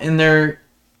already out in their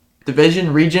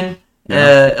division region.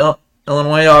 Yeah.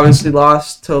 Illinois obviously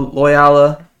lost to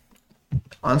Loyola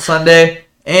on Sunday,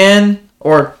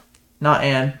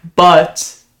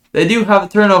 but they do have a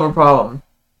turnover problem.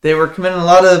 They were committing a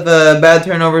lot of bad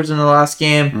turnovers in the last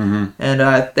game, and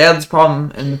they had this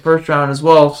problem in the first round as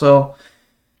well. So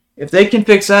if they can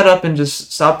fix that up and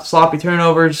just stop the sloppy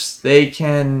turnovers, they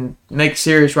can make a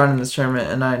serious run in this tournament,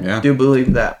 and I do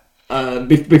believe that.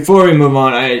 Before we move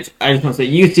on, I just want to say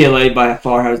UCLA by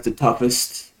far has the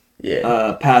toughest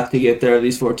path to get there.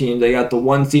 These 4 teams, they got the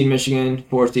 1 seed Michigan,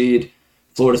 4 seed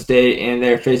Florida State, and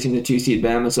they're facing the 2 seed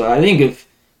Bama. So I think if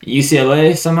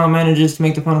UCLA somehow manages to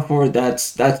make the Final Four,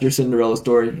 that's your Cinderella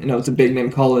story. It's a big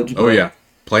name college. Oh yeah,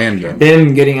 playing game.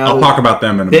 Them getting out. I'll talk about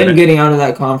them in a minute. Them getting out of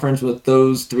that conference with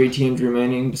those 3 teams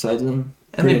remaining besides them,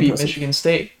 and they beat Michigan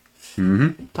State.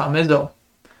 Mm-hmm. Tom Izzo,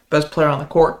 best player on the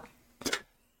court.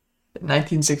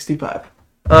 1965.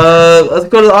 Let's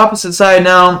go to the opposite side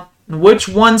now. Which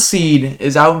 1 seed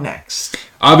is out next?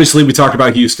 Obviously, we talked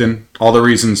about Houston. All the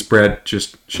reasons Brett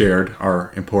just shared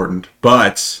are important.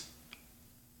 But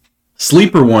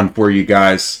sleeper one for you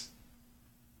guys.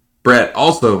 Brett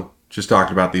also just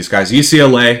talked about these guys.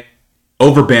 UCLA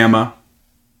over Bama.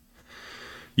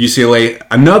 UCLA,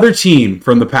 another team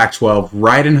from the Pac-12,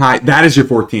 right in high. That is your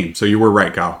 4th team. So you were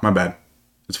right, Kyle. My bad.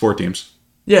 It's 4 teams.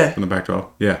 Yeah. From the Pac-12.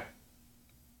 Yeah.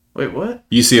 Wait, what?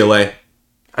 UCLA,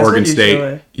 Oregon State,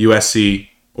 UCLA. USC,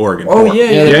 Oregon. Oh, 4.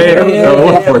 yeah. There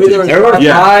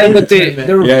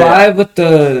were 5 with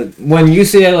the when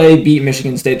UCLA beat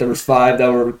Michigan State. There was 5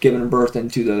 that were given birth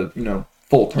into the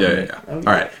full tournament. Yeah. All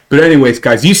right. But anyways,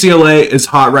 guys, UCLA is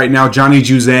hot right now. Johnny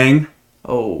Juzang.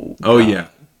 Oh, yeah.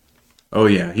 Oh,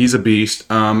 yeah. He's a beast.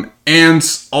 And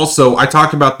also, I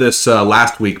talked about this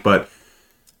last week, but,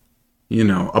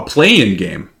 a play-in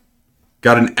game.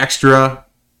 Got an extra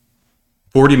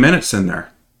 40 minutes in there.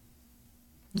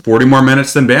 40 more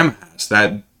minutes than Bama has.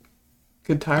 That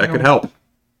could help.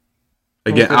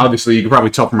 Again, obviously, you can probably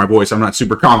tell from my voice I'm not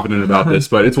super confident about this,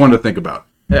 but it's one to think about.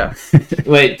 Yeah.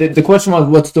 Wait, the question was,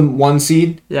 what's the 1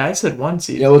 seed? Yeah, I said 1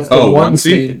 seed. Yeah, what's the 1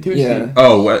 seed? 2 Yeah. seed.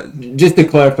 Oh, what? Just to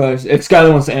clarify, if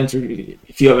Skylar wants to answer,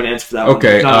 if you have an answer for that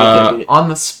Okay, one. On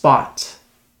the spot.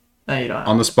 No, you don't.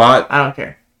 On the spot? I don't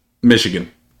care.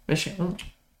 Michigan. Michigan.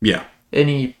 Yeah.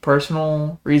 Any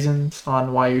personal reasons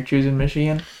on why you're choosing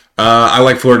Michigan? I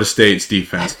like Florida State's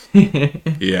defense.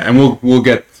 Yeah, and we'll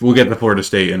get to Florida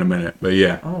State in a minute, but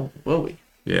yeah. Oh, will we?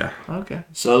 Yeah. Okay.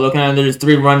 So looking at it, there's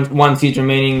 3 1 seeds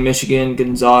remaining: Michigan,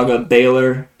 Gonzaga,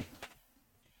 Baylor.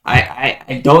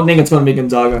 I don't think it's going to be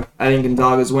Gonzaga. I think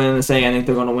Gonzaga's winning this thing. I think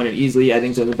they're going to win it easily. I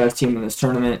think they're the best team in this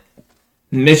tournament.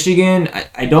 Michigan,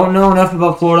 I don't know enough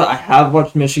about Florida. I have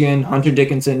watched Michigan. Hunter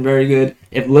Dickinson, very good.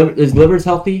 Is Livers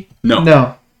healthy?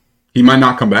 No. He might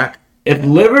not come back. If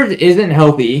Livers isn't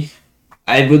healthy,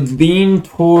 I would lean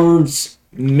towards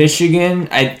Michigan.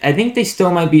 I think they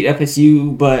still might beat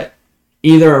FSU, but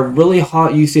either a really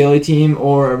hot UCLA team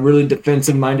or a really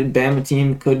defensive-minded Bama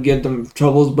team could give them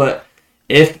troubles. But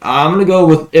if I'm going to go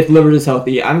with if Livers is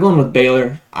healthy, I'm going with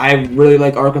Baylor. I really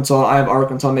like Arkansas. I have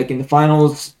Arkansas making the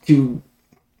finals to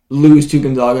lose to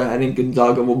Gonzaga. I think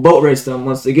Gonzaga will boat race them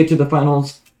once they get to the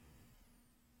finals.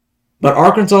 But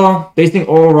Arkansas facing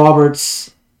Oral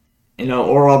Roberts,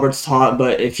 Oral Roberts hot,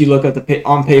 but if you look at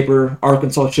on paper,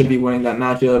 Arkansas should be winning that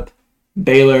matchup.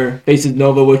 Baylor faces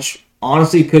Nova, which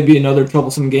honestly could be another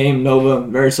troublesome game. Nova,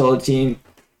 very solid team.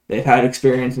 They've had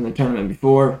experience in the tournament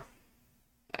before.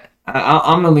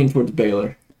 I'm going to lean towards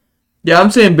Baylor. Yeah,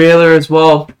 I'm saying Baylor as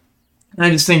well. I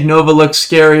just think Nova looks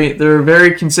scary. They're a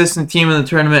very consistent team in the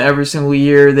tournament every single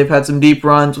year. They've had some deep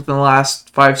runs within the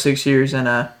last 5-6 years,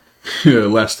 and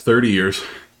last 30 years.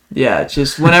 Yeah, it's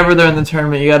just whenever they're in the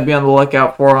tournament, you got to be on the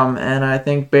lookout for them. And I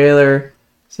think Baylor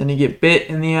is going to get bit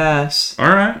in the ass. All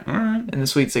right. In the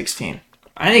Sweet 16.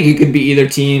 I think it could be either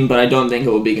team, but I don't think it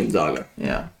will be Gonzaga.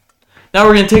 Yeah. Now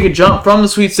we're going to take a jump from the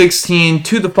Sweet 16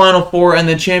 to the Final Four and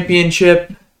the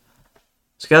championship.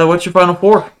 Skylar, what's your Final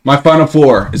Four? My Final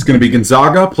Four is going to be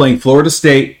Gonzaga playing Florida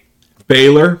State,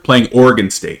 Baylor playing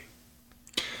Oregon State.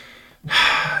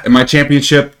 In my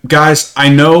championship, guys, I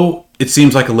know it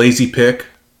seems like a lazy pick,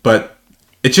 but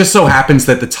it just so happens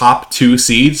that the top 2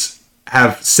 seeds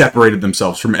have separated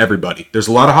themselves from everybody. There's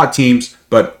a lot of hot teams,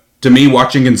 but to me,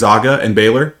 watching Gonzaga and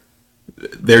Baylor,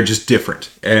 they're just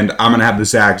different. And I'm going to have the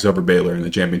Zags over Baylor in the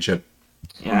championship.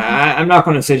 Yeah, I'm not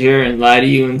going to sit here and lie to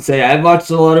you and say I've watched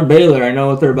a lot of Baylor. I know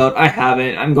what they're about. I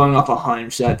haven't. I'm going off a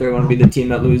hunch that they're going to be the team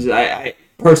that loses. I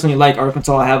personally like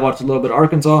Arkansas. I have watched a little bit of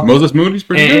Arkansas. Moses Moody's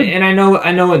pretty good. And I know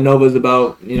what Nova's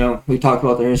about. We talked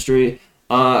about their history.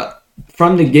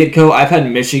 From the get-go, I've had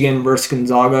Michigan versus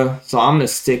Gonzaga, so I'm going to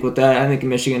stick with that. I think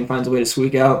Michigan finds a way to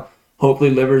squeak out.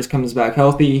 Hopefully Livers comes back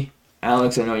healthy.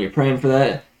 Alex, I know you're praying for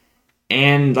that.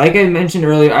 And like I mentioned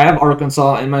earlier, I have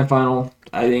Arkansas in my final.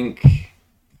 I think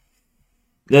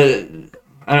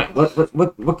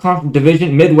what conference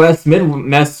division? Midwest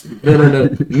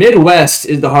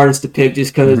is the hardest to pick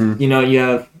just because you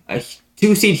have a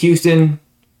 2-seed Houston.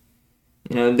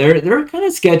 They're kind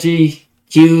of sketchy.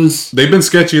 Hughes. They've been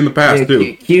sketchy in the past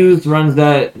too. Hughes runs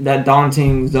that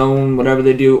daunting zone, whatever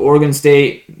they do. Oregon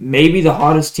State, maybe the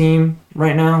hottest team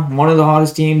right now. One of the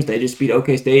hottest teams. They just beat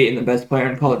OK State and the best player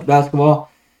in college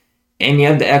basketball. And you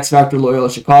have the X Factor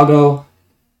Loyola Chicago.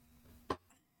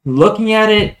 Looking at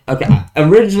it, okay.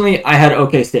 Originally, I had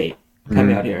OK State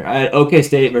coming out here. I had OK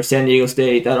State versus San Diego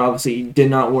State. That obviously did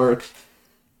not work.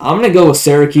 I'm gonna go with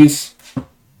Syracuse.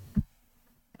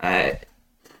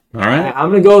 All right. I'm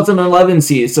going to go with an 11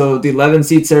 seed. So the 11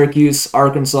 seed Syracuse,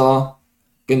 Arkansas,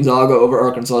 Gonzaga over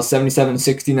Arkansas,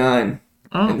 77-69.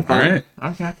 Oh, all right.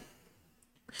 Okay.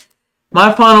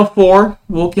 My final four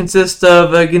will consist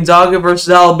of a Gonzaga versus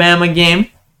Alabama game.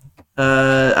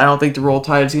 I don't think the Roll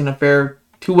Tide is going to fare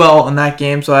too well in that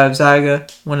game, so I have Zaga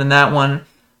winning that one,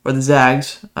 or the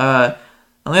Zags. On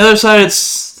the other side,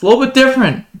 it's a little bit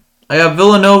different. I got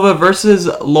Villanova versus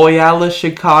Loyola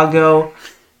Chicago.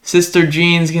 Sister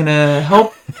Jean's gonna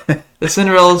help the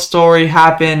Cinderella story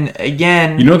happen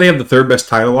again. You know they have the third best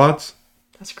title odds?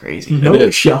 That's crazy. No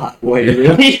shot. Wait,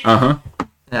 really? Uh-huh.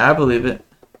 Yeah, I believe it.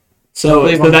 So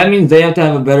that means they have to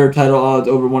have a better title odds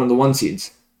over one of the 1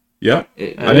 seeds. Yep.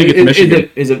 I think it's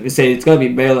Michigan. It's got to be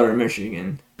Baylor or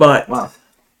Michigan. But wow.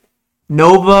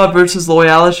 Nova versus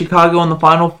Loyola Chicago in the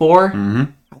Final Four. Mm-hmm.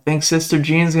 I think Sister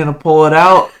Jean's gonna pull it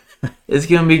out. It's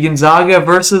gonna be Gonzaga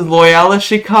versus Loyola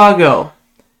Chicago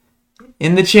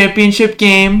in the championship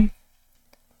game,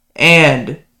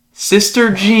 and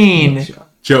Sister Jean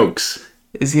Jokes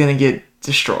is gonna get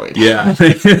destroyed. Yeah.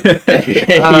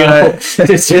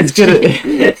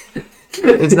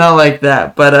 It's not like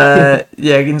that, but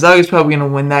yeah, Gonzaga's probably gonna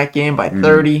win that game by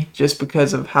 30, just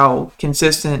because of how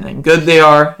consistent and good they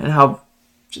are, and how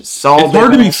just solid. It's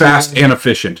hard to be fast and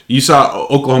efficient. You saw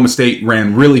Oklahoma State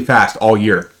ran really fast all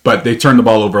year, but they turned the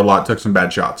ball over a lot, took some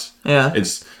bad shots. Yeah,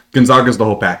 Gonzaga's the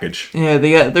whole package. Yeah,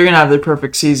 they're gonna have their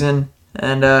perfect season,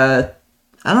 and I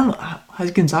don't know,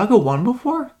 has Gonzaga won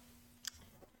before?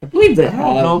 I believe they have.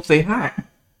 I don't know if they have.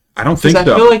 I don't think so. I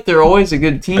feel like they're always a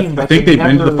good team. I think they've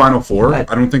been to the Final Four. I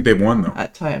don't think they've won though.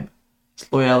 At time,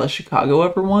 has Loyola Chicago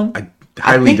ever won? I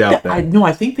highly doubt that. No,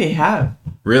 I think they have.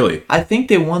 Really? I think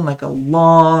they won like a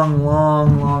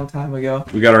long time ago.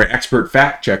 We got our expert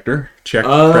fact checker.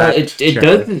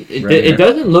 It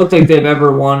doesn't look like they've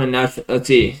ever won a national. Let's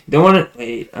see. They won it.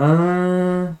 Wait.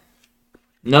 No,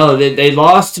 they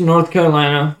lost to North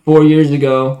Carolina 4 years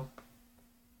ago.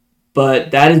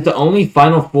 But that is the only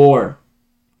Final Four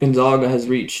Gonzaga has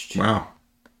reached. Wow.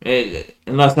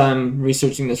 Unless I'm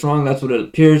researching this wrong, that's what it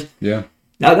appears. Yeah.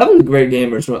 That was a great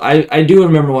game. I do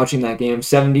remember watching that game.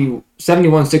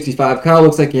 71-65. Kyle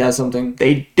looks like he has something.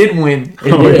 They did win.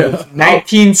 Yeah.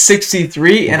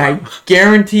 1963, and I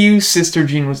guarantee you Sister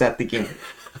Jean was at the game.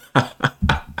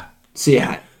 See,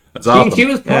 yeah. That's awesome. She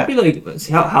was probably like,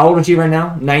 how old is she right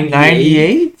now?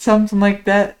 98? Something like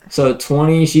that. So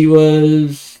 20, she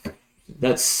was,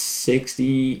 that's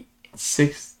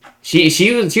 66.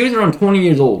 She was around 20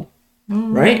 years old.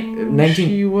 Right? 19.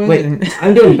 She wasn't. Wait,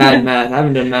 I'm doing bad math. I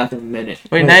haven't done math in a minute.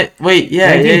 Wait,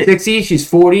 yeah. 1960, she's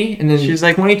 40, and then she's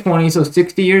like 2020, so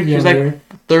 60 years she's younger. Like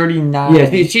 39. Yeah,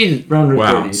 she's around her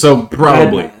 30s. So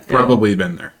probably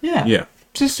been there. Yeah.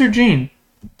 Sister Jean.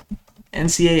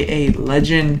 NCAA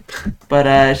legend.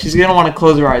 But she's going to want to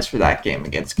close her eyes for that game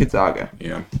against Gonzaga.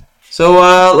 Yeah. So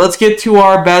let's get to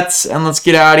our bets and let's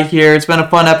get out of here. It's been a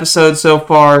fun episode so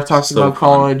far, talking about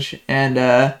college and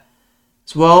as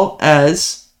well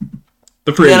as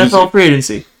the NFL free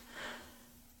agency.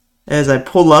 As I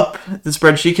pull up the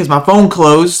spreadsheet because my phone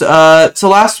closed. So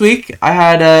last week I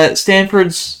had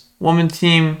Stanford's women's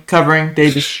team covering.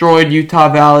 They destroyed Utah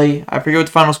Valley. I forget what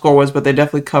the final score was, but they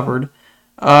definitely covered.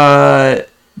 Brett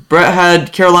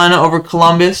had Carolina over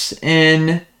Columbus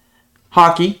in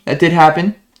hockey. That did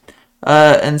happen.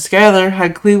 And Skylar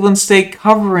had Cleveland State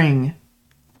covering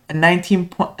a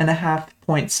 19.5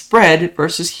 point spread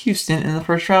versus Houston in the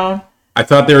first round. I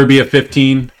thought there would be a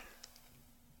 15.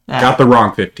 Got the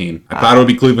wrong 15. I thought it would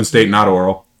be Cleveland State, not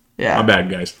Oral. Yeah. My bad,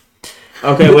 guys.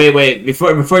 Okay, wait.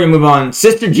 Before you move on,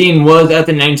 Sister Jean was at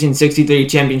the 1963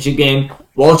 championship game.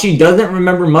 While she doesn't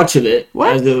remember much of it,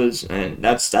 as it was, and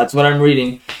that's what I'm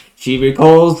reading. She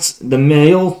recalls the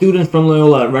male students from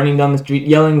Loyola running down the street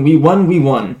yelling, "We won, we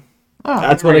won." Oh,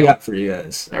 that's what I got for you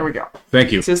guys. There we go.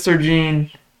 Thank you. Sister Jean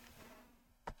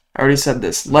I already said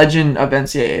this. Legend of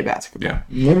NCAA basketball.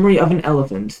 Yeah. Memory of an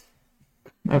elephant.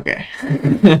 Okay.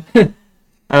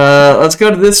 Let's go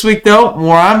to this week, though,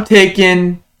 where I'm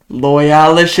taking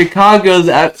Loyola Chicago's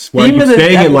Why are you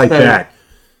saying it like that?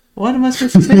 What am I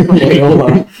supposed to say?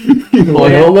 Loyola.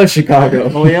 Loyola, Chicago.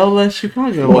 Loyola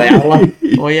Chicago. Loyola.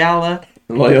 Loyola.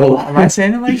 Loyola. Am I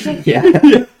saying it like that?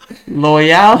 Yeah.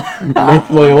 Loyola.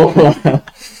 Loyola.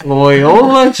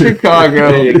 Loyola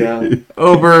Chicago. There you go.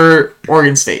 Over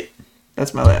Oregon State.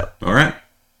 That's my layout. All right.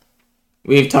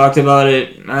 We've talked about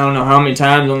it, I don't know how many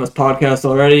times on this podcast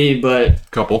already, but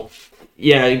Couple.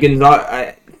 yeah,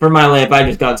 Gonzaga. For my layup, I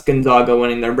just got Gonzaga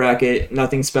winning their bracket.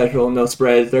 Nothing special, no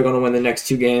spreads. They're going to win the next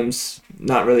 2 games.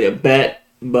 Not really a bet,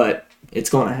 but it's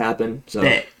going to happen. So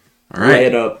Bet. All right. lay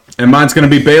it up. And mine's going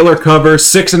to be Baylor cover,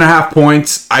 6.5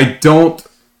 points.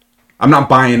 I'm not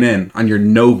buying in on your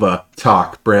Nova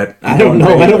talk, Brett. I don't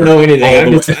know. I don't know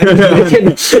anything.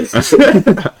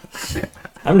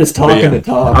 I'm just talking Yeah, to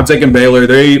talk. I'm taking Baylor.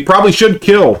 They probably should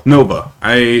kill Nova.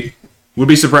 I would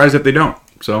be surprised if they don't.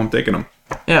 So I'm taking them.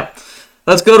 Yeah.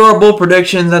 Let's go to our bowl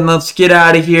predictions and let's get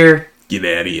out of here. Get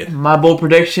out of here. My bowl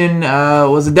prediction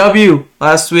was a W.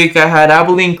 Last week I had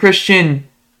Abilene Christian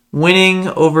winning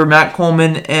over Matt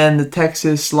Coleman and the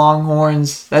Texas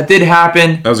Longhorns. That did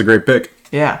happen. That was a great pick.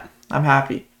 Yeah, I'm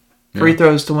happy. Free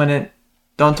throws to win it.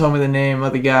 Don't tell me the name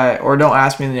of the guy, or don't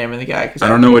ask me the name of the guy. Cause I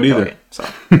don't know it either. So.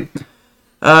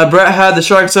 Brett had the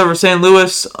Sharks over St.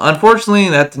 Louis. Unfortunately,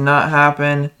 that did not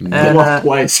happen. They lost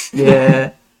twice.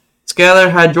 Yeah.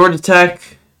 Skylar had Georgia Tech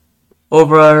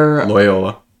over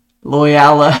Loyola.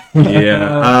 Loyola.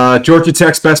 Yeah. Georgia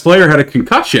Tech's best player had a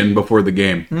concussion before the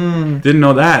game. Didn't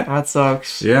know that. That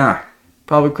sucks. Yeah.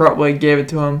 Probably Cartwright gave it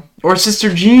to him. Or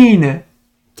Sister Jean.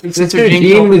 Sister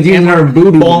Jean was using her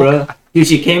voodoo, bro. Dude,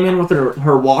 she came in with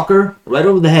her walker right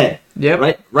over the head.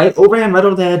 Yep. Right overhand, right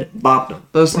over the head, bopped him.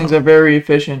 Those things are very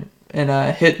efficient in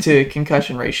a hit to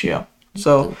concussion ratio.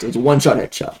 So It's a one-shot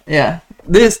headshot. yeah.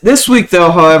 This week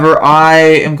though, however, I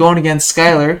am going against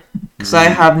Skylar because I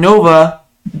have Nova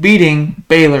beating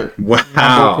Baylor. My bold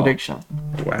Wow. prediction.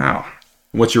 Wow.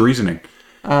 What's your reasoning?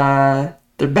 They're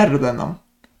better than them.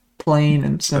 Plain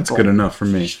and simple. That's good enough for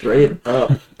me. Straight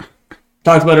up.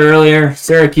 Talked about it earlier.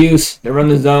 Syracuse, they run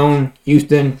the zone.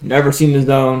 Houston, never seen the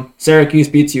zone. Syracuse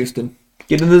beats Houston.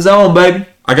 Get in the zone, baby.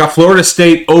 I got Florida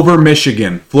State over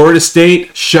Michigan. Florida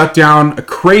State shut down a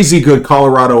crazy good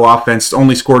Colorado offense.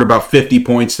 Only scored about 50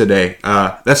 points today.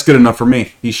 That's good enough for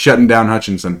me. He's shutting down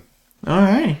Hutchinson. All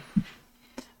right.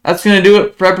 That's going to do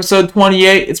it for episode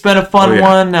 28. It's been a fun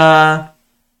one.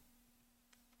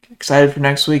 Excited for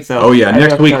next week, though. Oh, yeah. I Next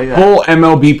gotta week, tell you that. full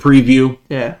MLB preview.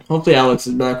 Yeah. Hopefully Alex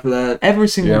is back for that. Every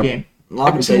single Yeah. game. A lot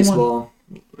Every of single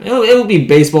baseball. It'll be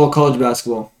baseball, college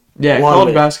basketball. Yeah, A lot of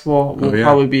college it. basketball will yeah.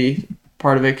 probably be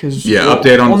part of it because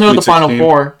Update on we'll the know Sweet the Final 16.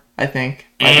 Four, I think.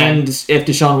 by then. And if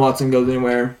Deshaun Watson goes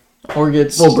anywhere, Or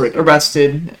gets We'll break it.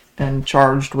 arrested and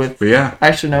charged with... But yeah.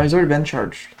 Actually, no, he's already been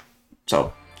charged.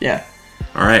 So, yeah.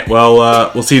 All right.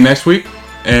 Well, we'll see you next week.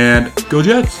 And go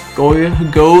Jets. Go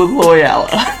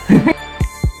Loyola.